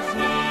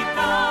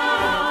neříká.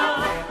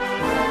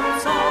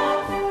 Co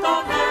to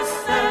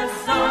nese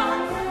za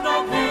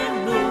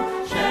novinu,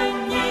 že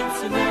nic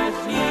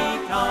neříká.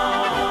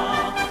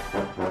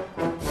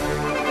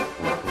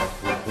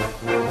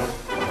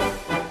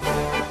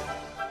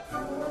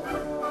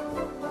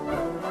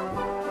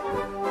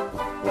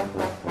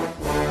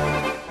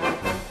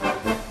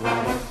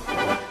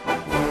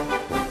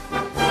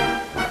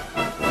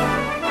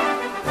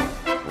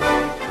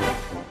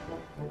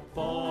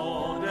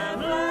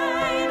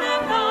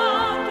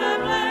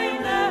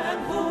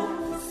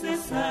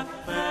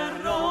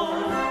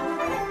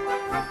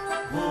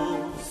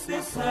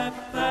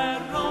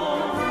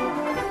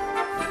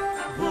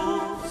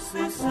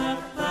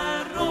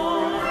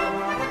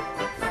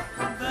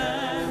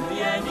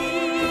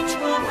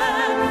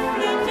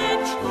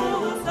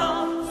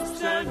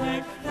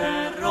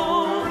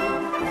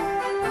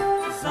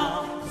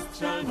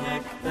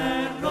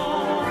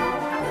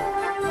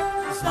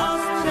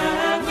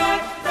 zastřeně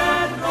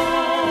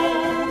kterou.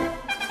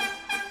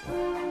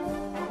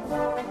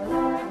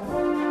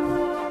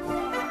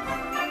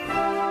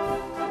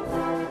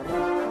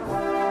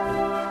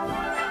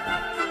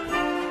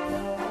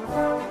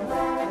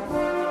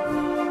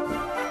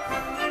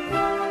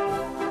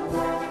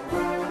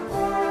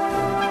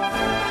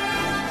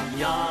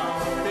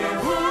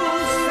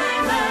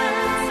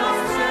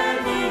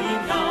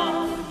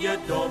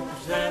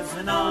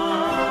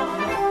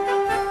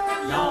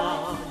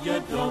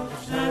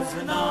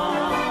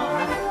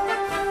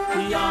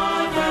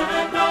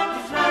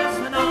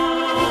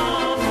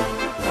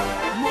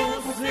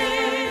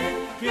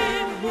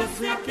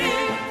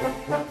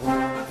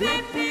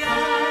 Vy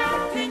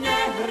pěkně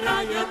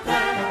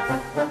hrajete,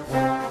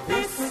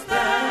 vy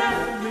jste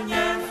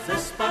mě ze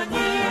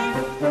spaní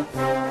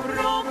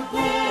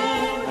probudili.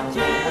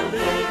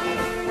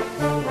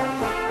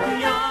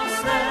 Já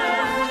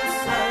jsem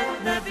se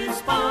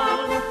nevyspal,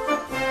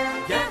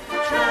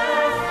 děvče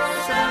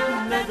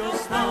jsem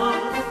nedostal,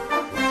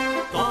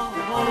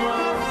 toho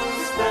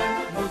jste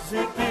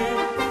muziky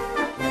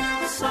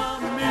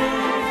sami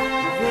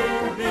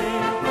vy.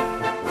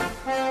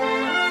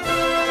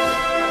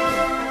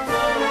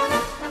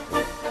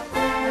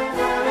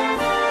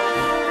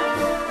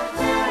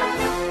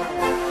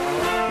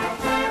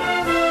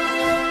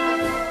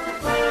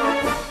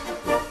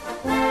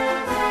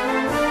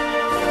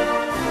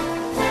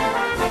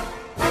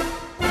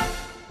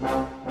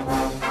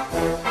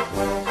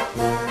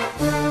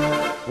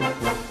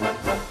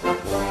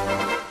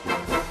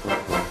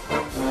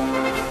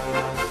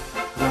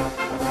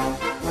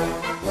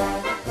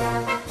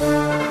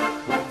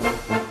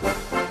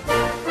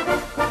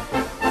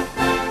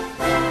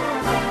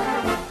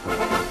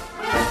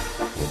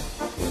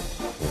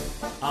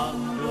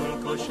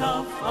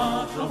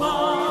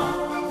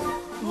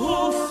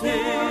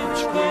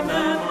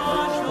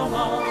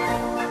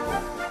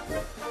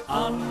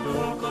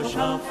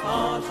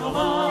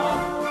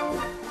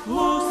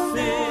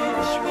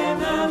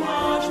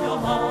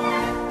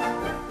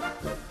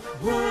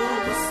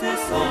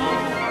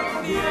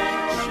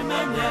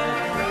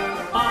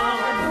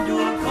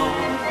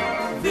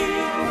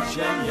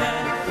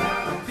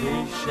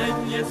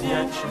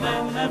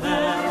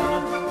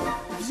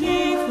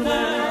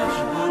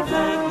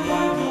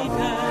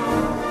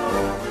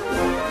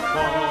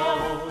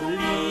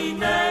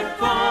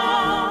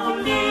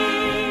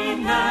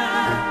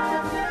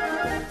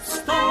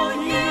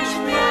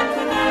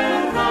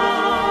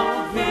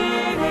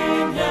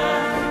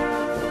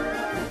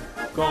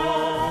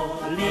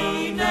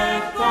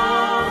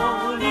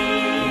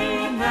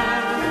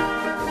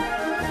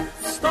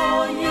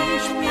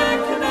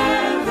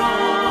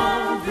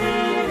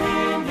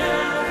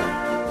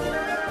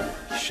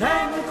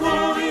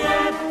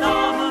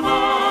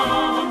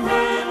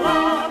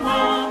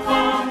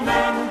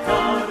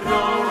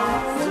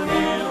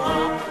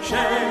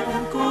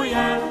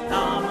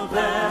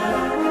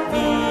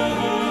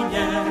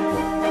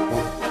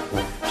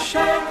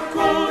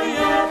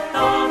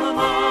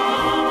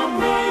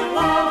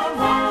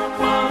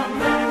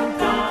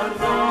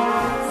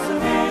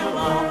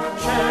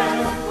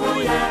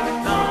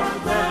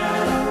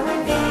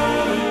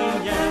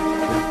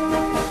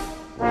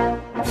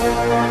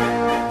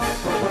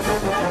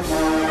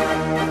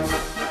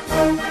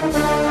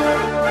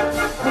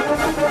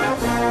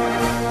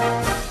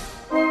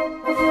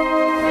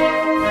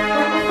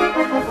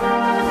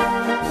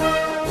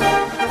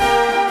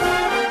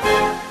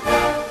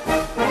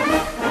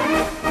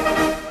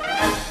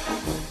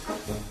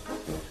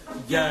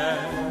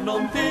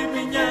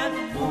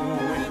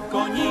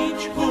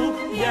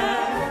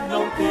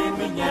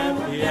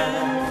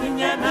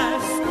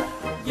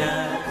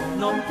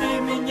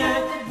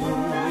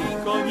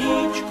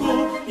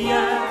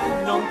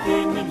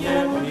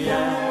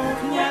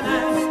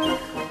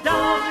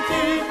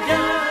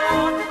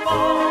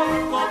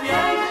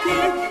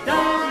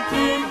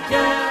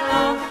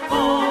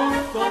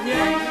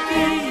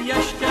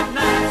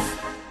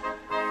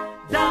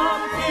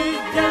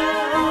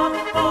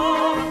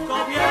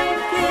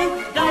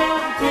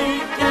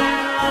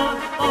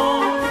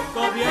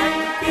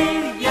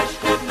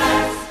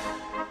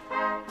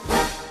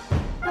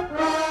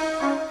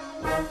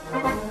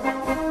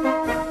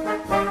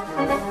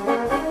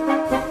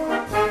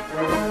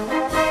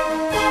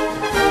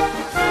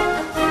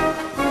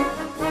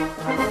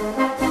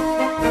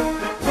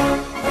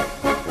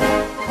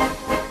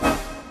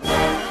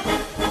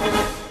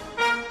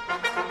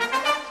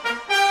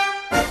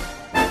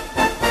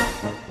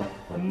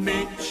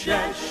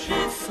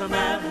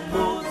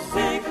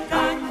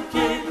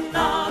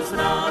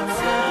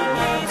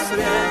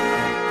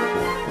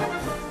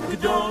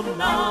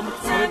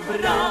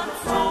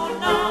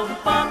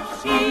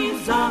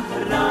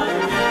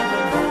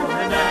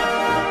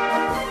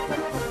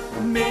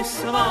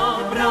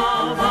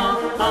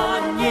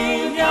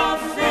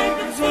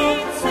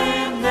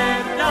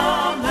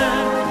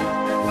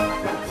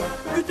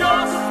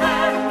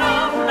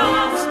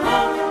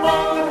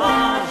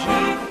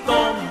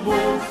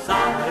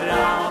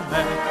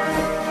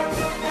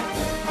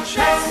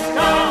 Chess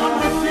česká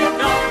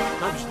muzika,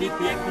 ta vždy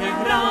pěkně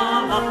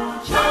hrála,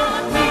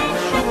 žádný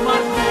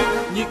šumarů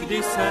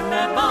nikdy se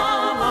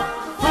nebála.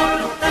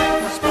 Forte,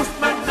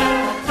 spustme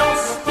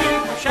dosti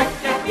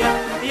všech těch věd,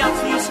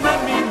 jací jsme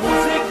my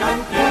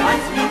muzikanti, ať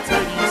zví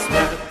celý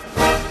svět.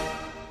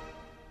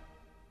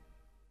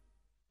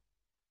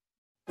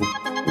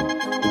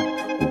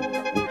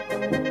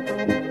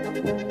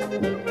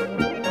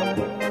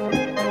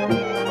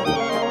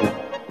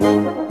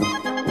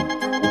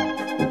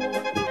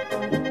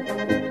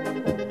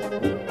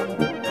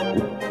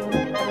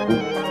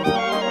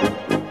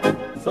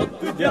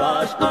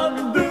 Děláš,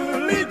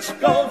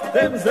 Anduličko, v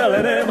tém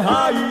zeleném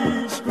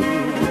hájíčku?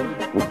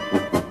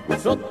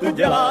 Co tu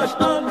děláš,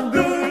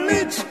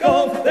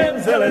 Anduličko, v tém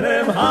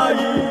zeleném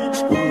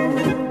hájíčku?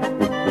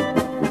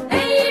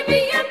 Ej,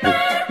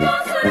 vyjeber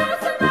pozor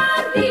z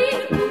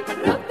Marlínku,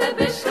 pro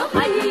tebe šlo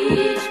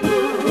hajíčku.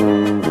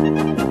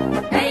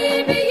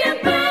 Ej,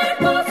 vyjeber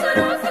pozor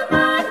z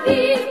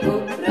Marlínku,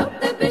 pro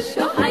tebe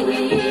šlo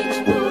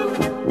hajíčku.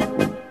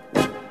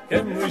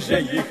 Kemže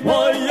jich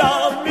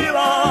moja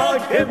milá,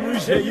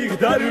 kemže jich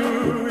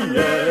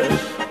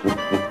daruješ?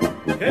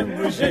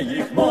 Kemže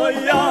jich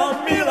moja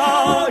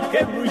milá,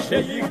 kemže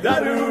jich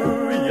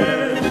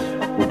daruješ?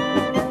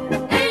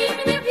 Ej,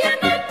 mě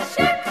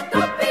věneček,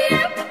 tobě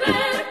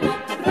beru,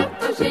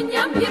 protože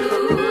mě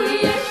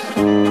miluješ.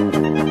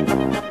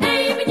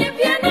 Ej, mě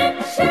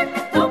věneček,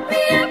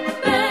 tobě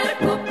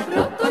beru,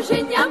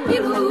 protože mě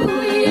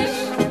miluješ.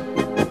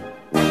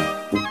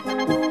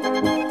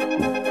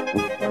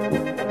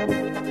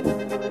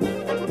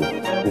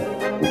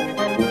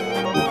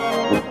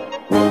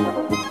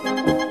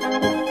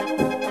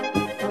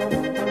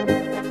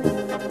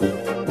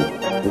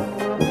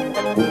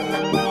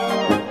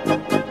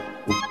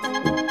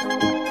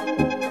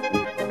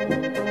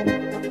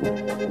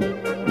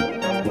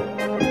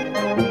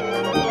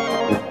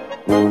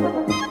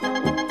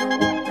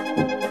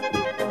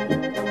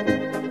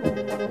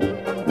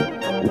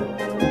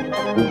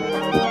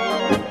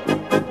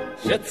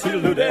 Všetci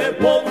ľudia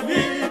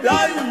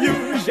povídajú,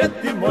 že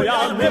ty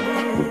moja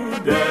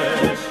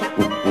nebudeš.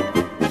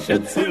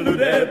 Všetci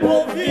ľudia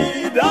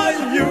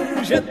povídajú,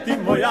 že ty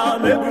moja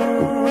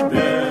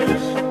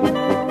nebudeš.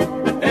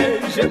 Ej,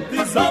 že ty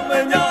za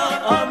mňa,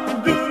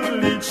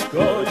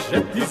 Anduličko,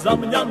 že ty za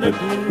mňa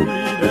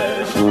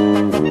nepůjdeš.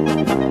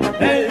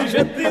 Ej,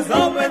 že ty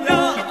za mňa,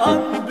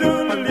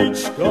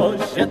 Anduličko,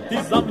 že ty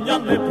za mňa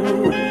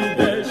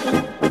nepůjdeš.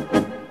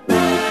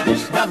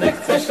 Když mňa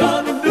nechceš,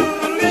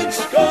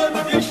 Anduličko,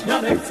 když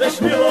mňa nechceš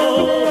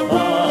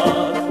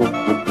milovat.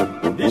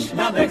 Když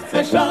mňa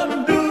nechceš,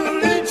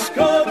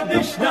 Anduličko,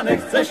 když mňa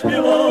nechceš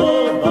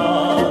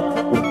milovat.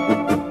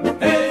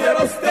 Ej,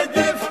 roste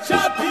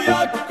děvčat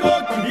jako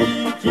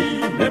kvíky,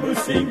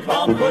 nemusím k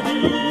vám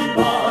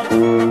chodívat.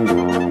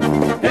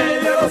 Ej,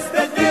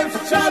 roste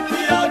děvčat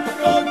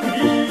jako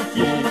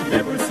kvíky,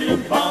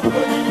 nemusím k vám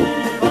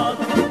chodívat.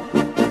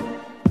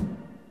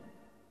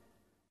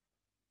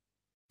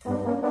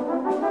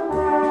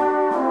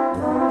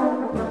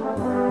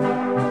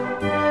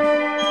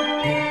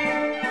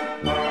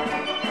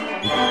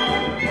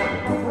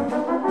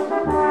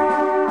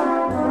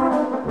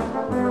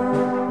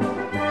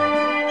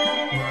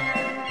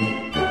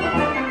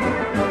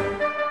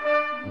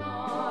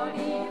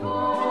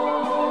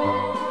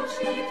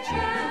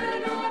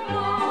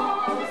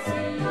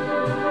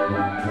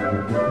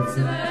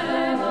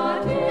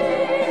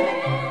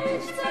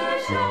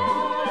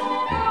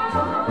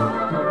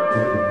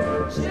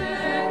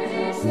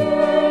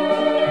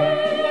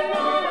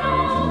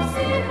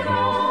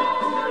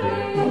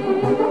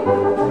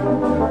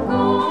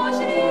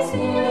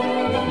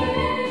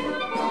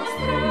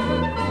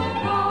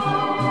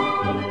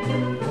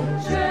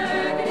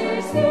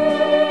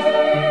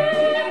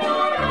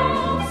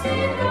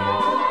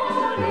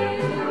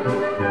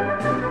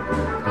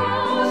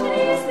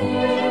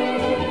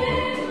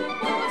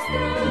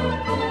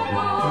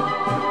 Oh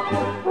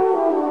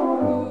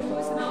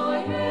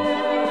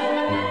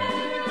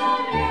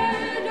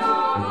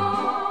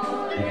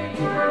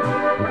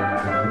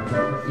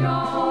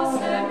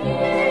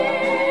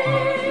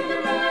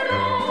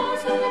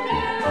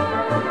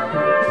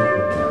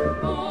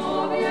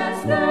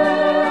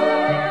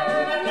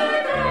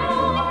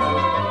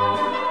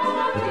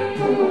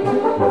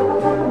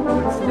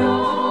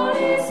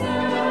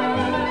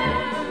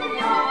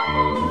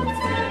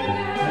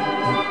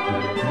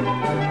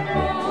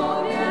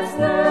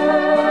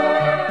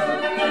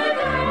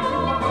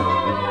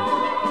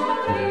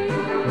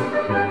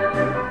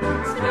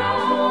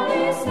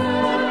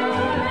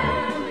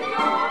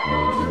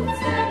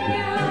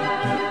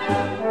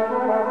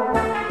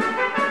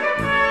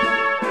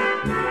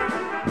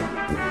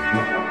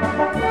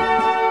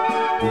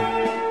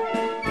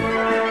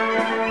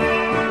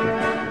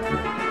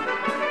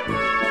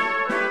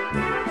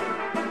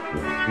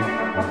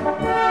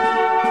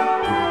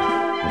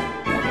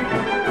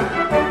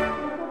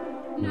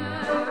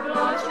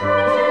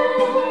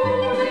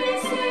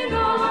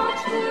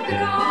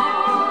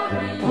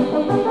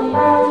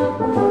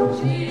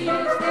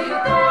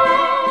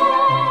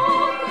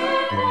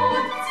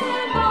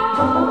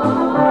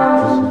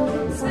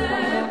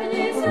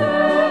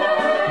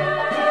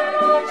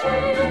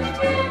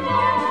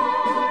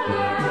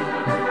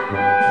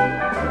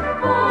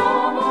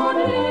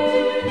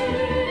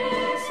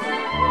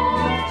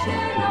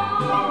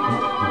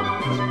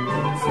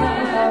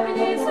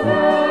Zepni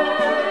své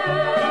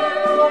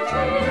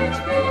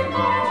očičky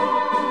malé,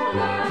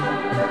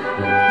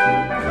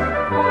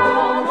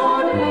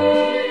 pomodli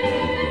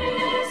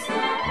se,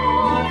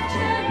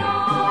 Otče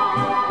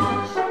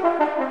náš.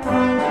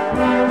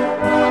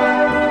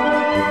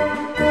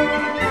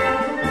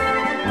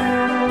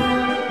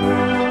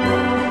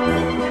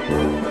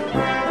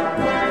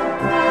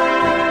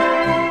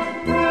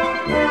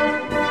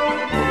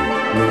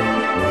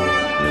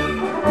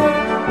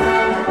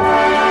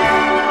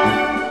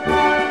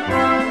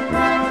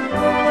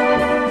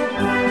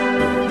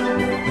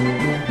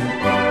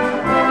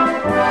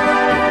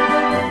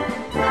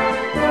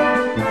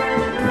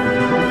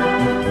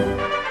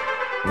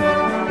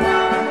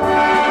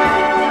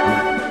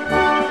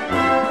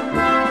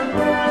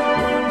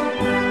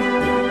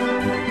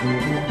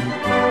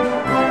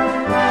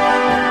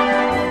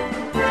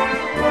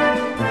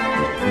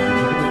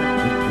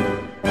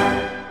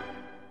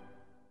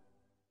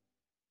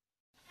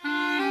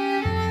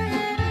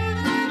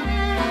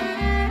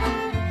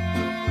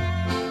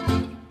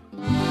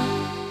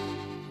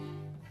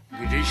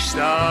 Když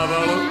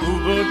stávalo u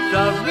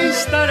Vltavy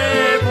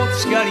staré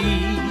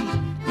podskalí,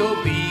 to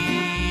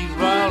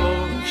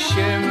bývalo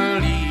všem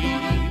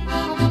líp.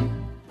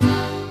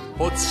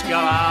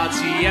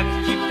 Podskaláci, jak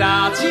ti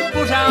ptáci,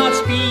 pořád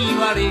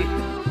zpívali,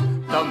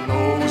 tam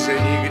nouze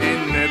nikdy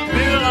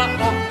nebyla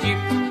ovtip.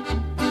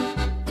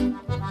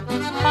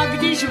 A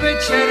když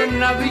večer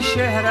na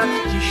Vyšehrad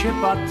tiše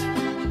pad,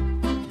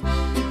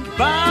 k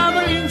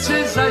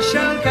Báblince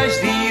zašel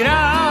každý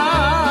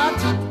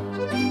rád.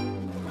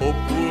 Po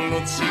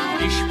půlnoci,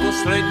 když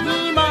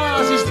poslední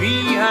mázy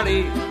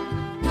zdvíhali,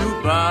 tu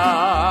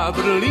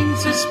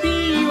Bábrlince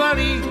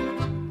zpívali.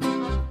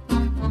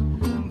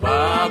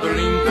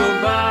 Bábrlinko,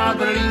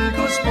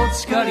 Bábrlinko z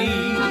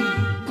Podskalí,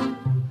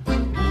 u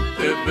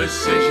tebe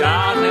se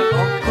žádné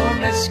oko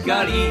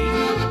neskalí,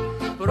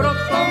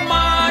 proto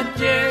má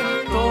tě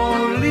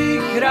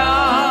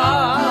tolikrát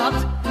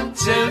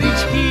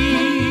celičký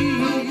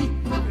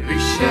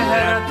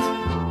Vyšehrad.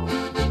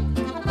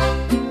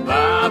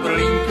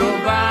 Bábrlinko,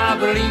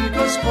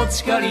 Bábrlinko z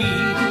Podskalí,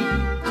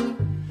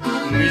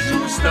 my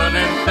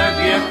zůstanem tak,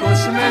 jako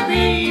jsme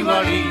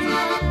bývali.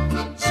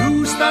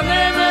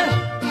 Zůstaneme,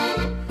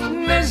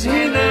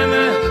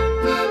 nezhyneme,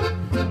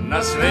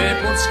 na své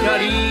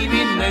Podskalí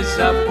my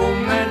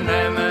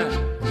nezapomeneme.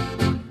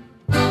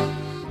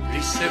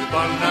 Když se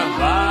panna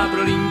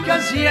Bábrlinka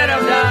z jara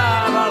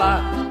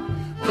vdávala,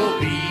 to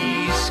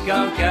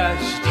pískal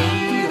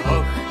každý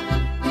hoch.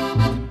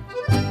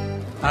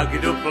 A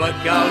kdo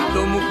plakal,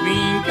 tomu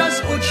kmínka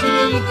z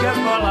očí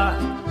kapala,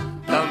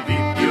 tam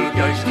vypil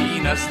každý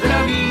na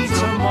zdraví,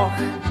 co moh.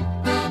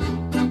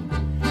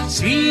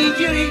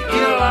 Svítily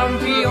i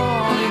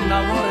lampiony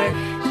na vorech,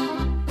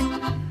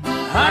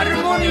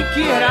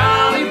 harmoniky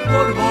hrály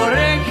po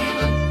dvorech.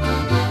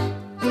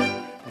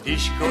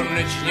 Když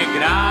konečně k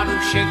ránu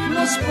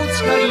všechno z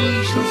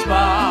Podskalí šlo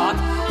spát,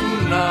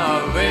 na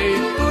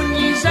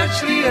vejtoni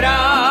začali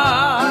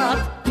hrát.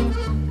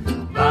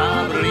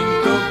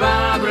 Bábrlinko,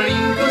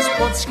 Bábrlinko z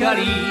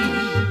Podskalí,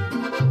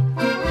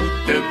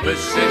 u tebe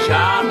se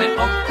žádné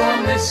oko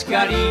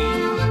neskalí,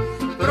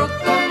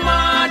 proto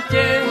má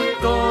tě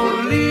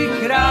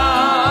tolikrát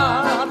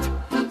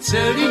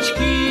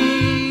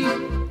celičký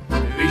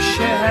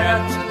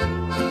Vyšehrad.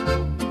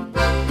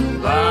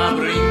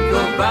 Bábrlinko,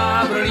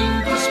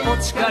 Bábrlinko z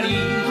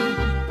Podskalí,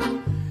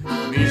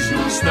 my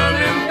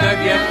zůstanem tak,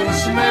 jako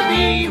jsme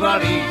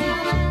bývali.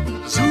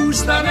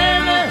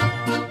 Zůstaneme,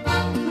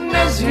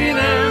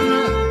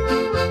 nezhynem,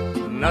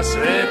 na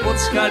své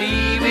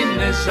Podskalí my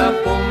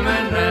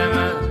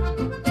nezapomeneme.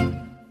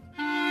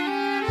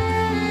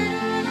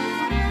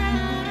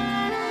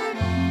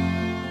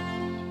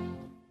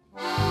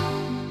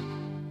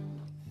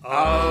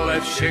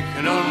 Ale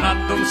všechno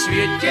na tom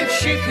světě,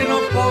 všechno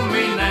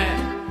pomine,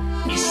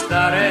 i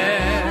staré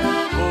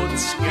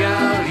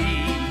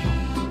Podskalí.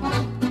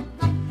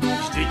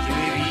 Vždyť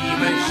my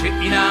víme, že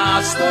i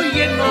nás to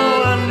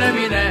jedno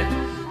nemine,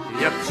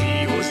 jak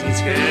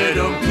přívoznické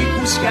domky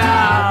u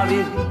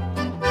skály.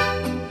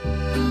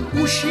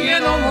 Už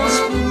jenom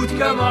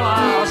hospůdka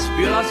malá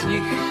zbyla z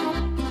nich,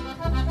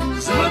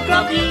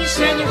 zmlkla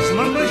píseň,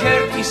 zmlkl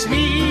žert i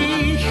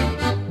smích.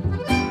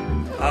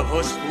 A v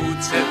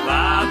hospůdce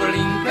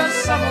Bábrlinka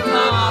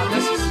samotná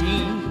dnes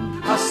sní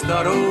a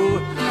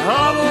starou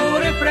hlavou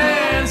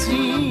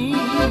reprézní.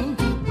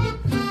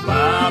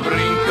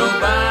 Bábrlinko,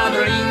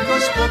 Bábrlinko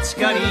z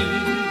Podskalí,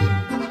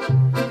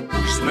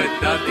 už jsme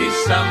tady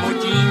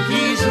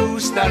samotinky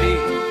zůstali.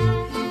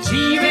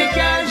 Dříve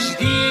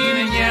každý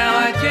měl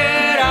tě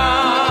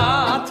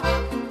rád,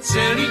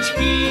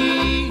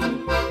 celičký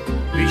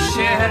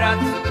Vyšehrad.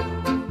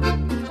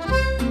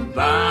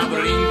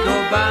 Bábrlinko,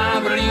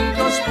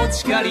 Bábrlinko z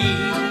Podskalí,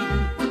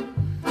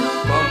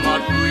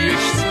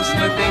 pamatuješ, co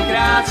jsme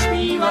tenkrát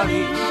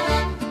zpívali?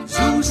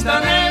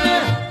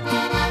 Zůstaneme,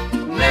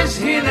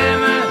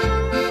 nezhyneme,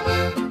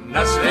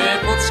 na své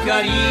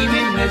Podskalí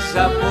my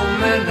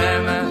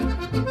nezapomeneme.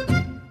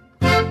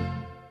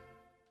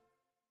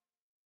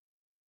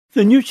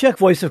 The New Czech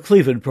Voice of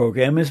Cleveland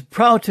program is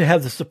proud to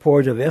have the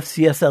support of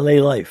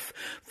FCSLA Life,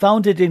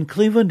 founded in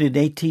Cleveland in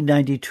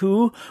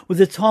 1892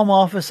 with its home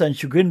office on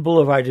Chagrin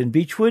Boulevard in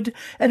Beechwood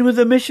and with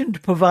a mission to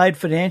provide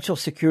financial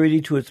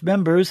security to its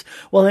members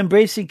while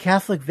embracing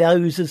Catholic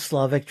values and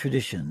Slavic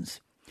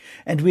traditions.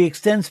 And we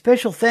extend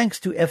special thanks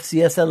to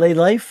FCSLA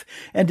Life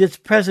and its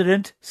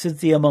president,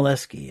 Cynthia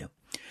Molesky.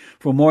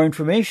 For more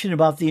information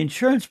about the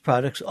insurance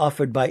products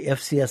offered by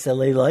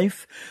FCSLA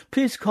Life,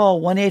 please call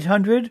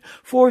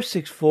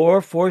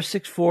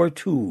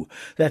 1-800-464-4642.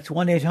 That's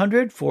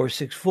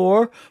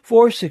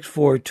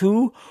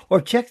 1-800-464-4642, or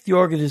check the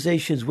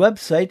organization's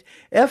website,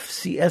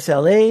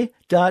 fcsla.org.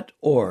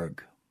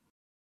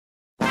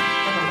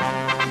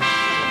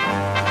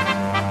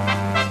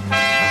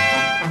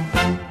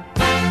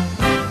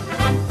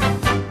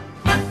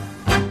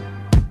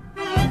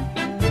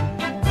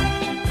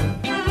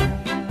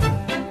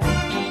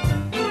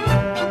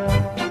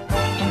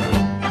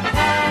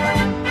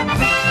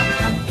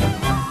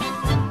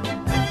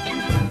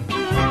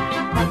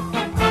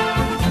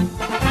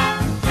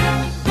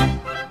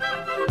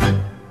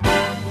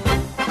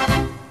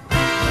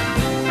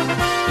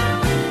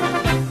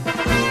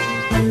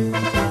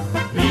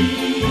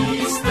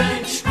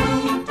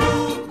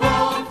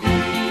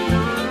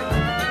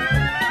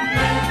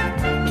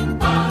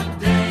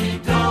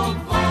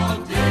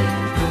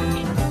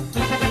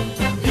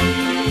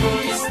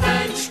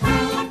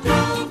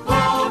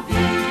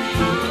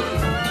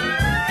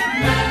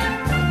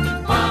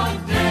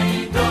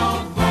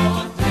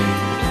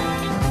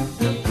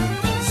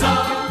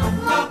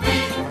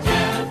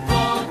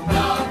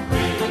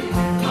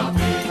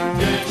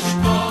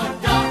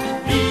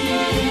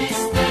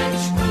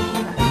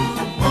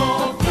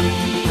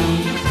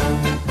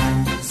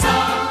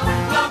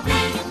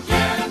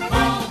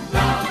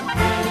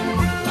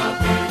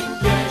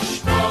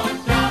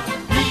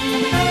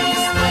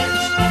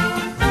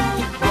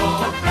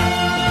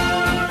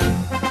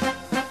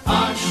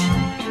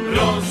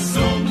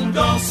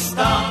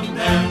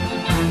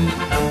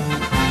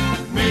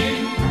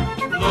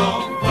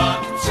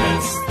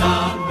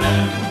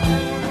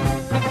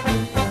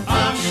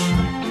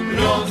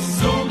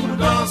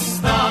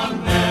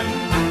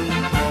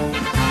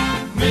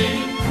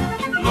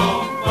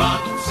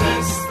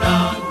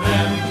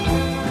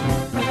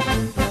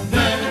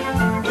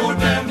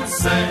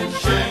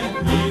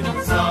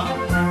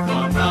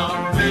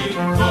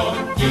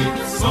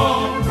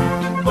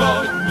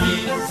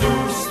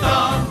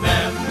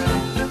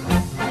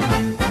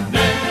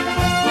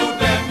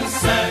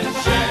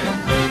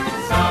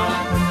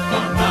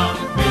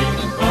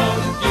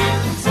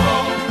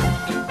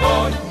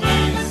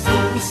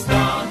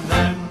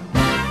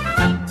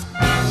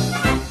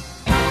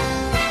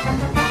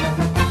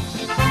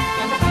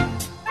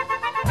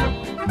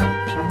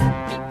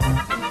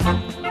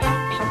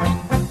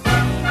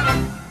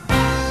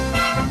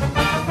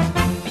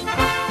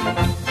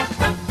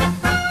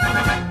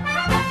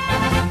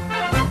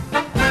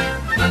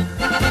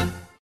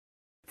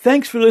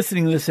 Thanks for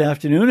listening this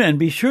afternoon, and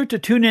be sure to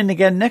tune in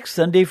again next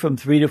Sunday from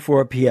 3 to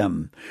 4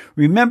 p.m.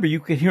 Remember, you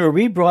can hear a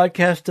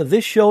rebroadcast of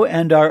this show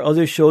and our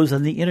other shows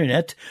on the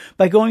Internet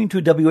by going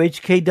to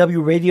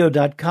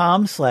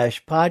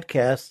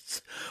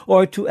whkwradio.com/podcasts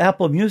or to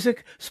Apple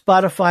Music,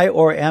 Spotify,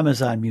 or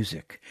Amazon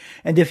Music.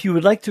 And if you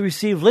would like to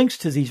receive links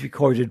to these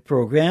recorded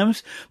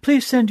programs,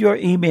 please send your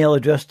email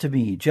address to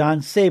me,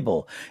 John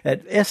Sabol,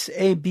 at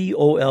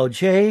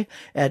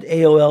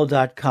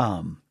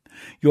sabolj@aol.com.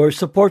 Your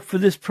support for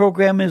this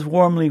program is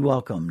warmly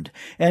welcomed.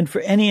 And for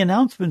any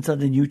announcements on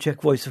the New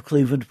Czech Voice of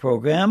Cleveland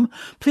program,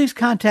 please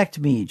contact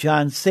me,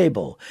 John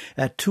Sabol,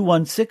 at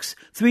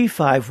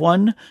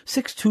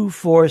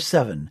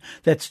 216-351-6247.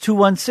 That's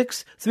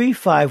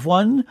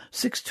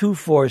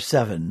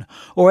 216-351-6247.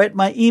 Or at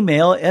my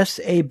email,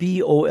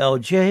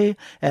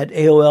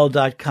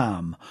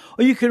 sabolj@aol.com.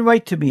 Or you can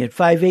write to me at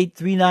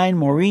 5839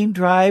 Maureen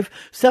Drive,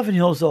 Seven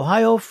Hills,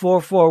 Ohio,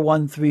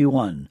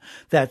 44131.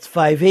 That's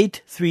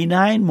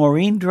 5839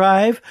 Maureen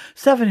Drive,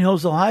 Seven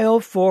Hills, Ohio,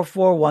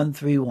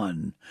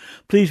 44131.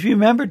 Please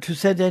remember to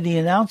send any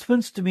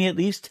announcements to me at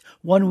least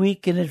 1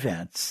 week in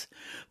advance.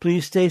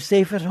 Please stay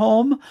safe at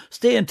home,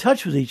 stay in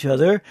touch with each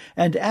other,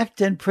 and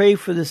act and pray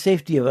for the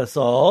safety of us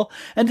all,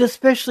 and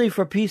especially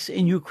for peace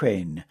in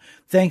Ukraine.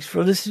 Thanks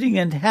for listening,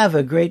 and have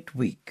a great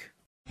week.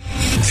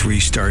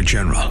 3-star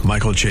General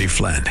Michael J.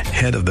 Flynn,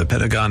 head of the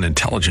Pentagon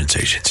Intelligence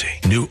Agency,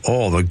 knew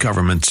all the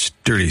government's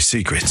dirty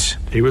secrets.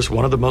 He was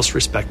one of the most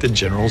respected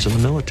generals in the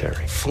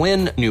military.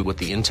 Flynn knew what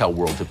the intel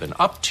world had been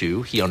up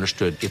to. He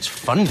understood its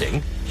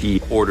funding. He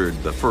ordered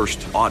the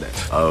first audit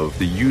of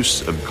the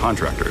use of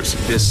contractors.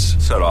 This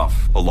set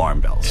off alarm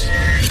bells.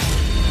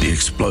 The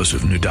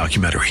explosive new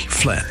documentary,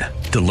 Flynn,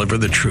 Deliver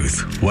the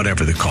Truth,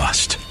 Whatever the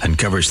Cost,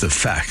 uncovers the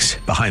facts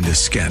behind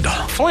this scandal.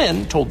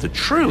 Flynn told the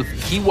truth.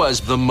 He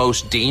was the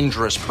most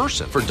dangerous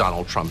person for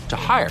Donald Trump to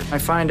hire. I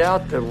find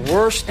out the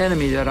worst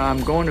enemy that I'm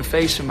going to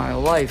face in my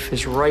life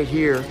is right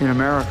here in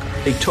America.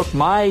 They took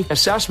my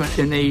assessment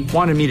and they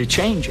wanted me to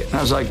change it. And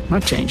I was like, I'm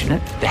not changing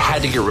it. They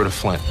had to get rid of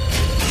Flynn.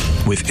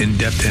 with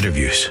in-depth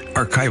interviews,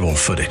 archival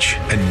footage,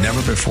 and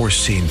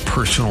never-before-seen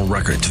personal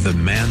records of the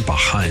man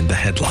behind the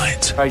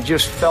headlines. I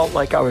just felt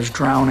like I was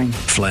drowning.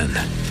 Flynn,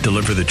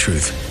 deliver the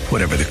truth,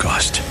 whatever the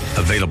cost.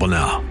 Available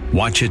now.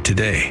 Watch it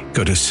today.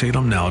 Go to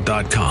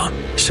salemnow.com.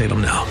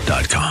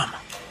 salemnow.com.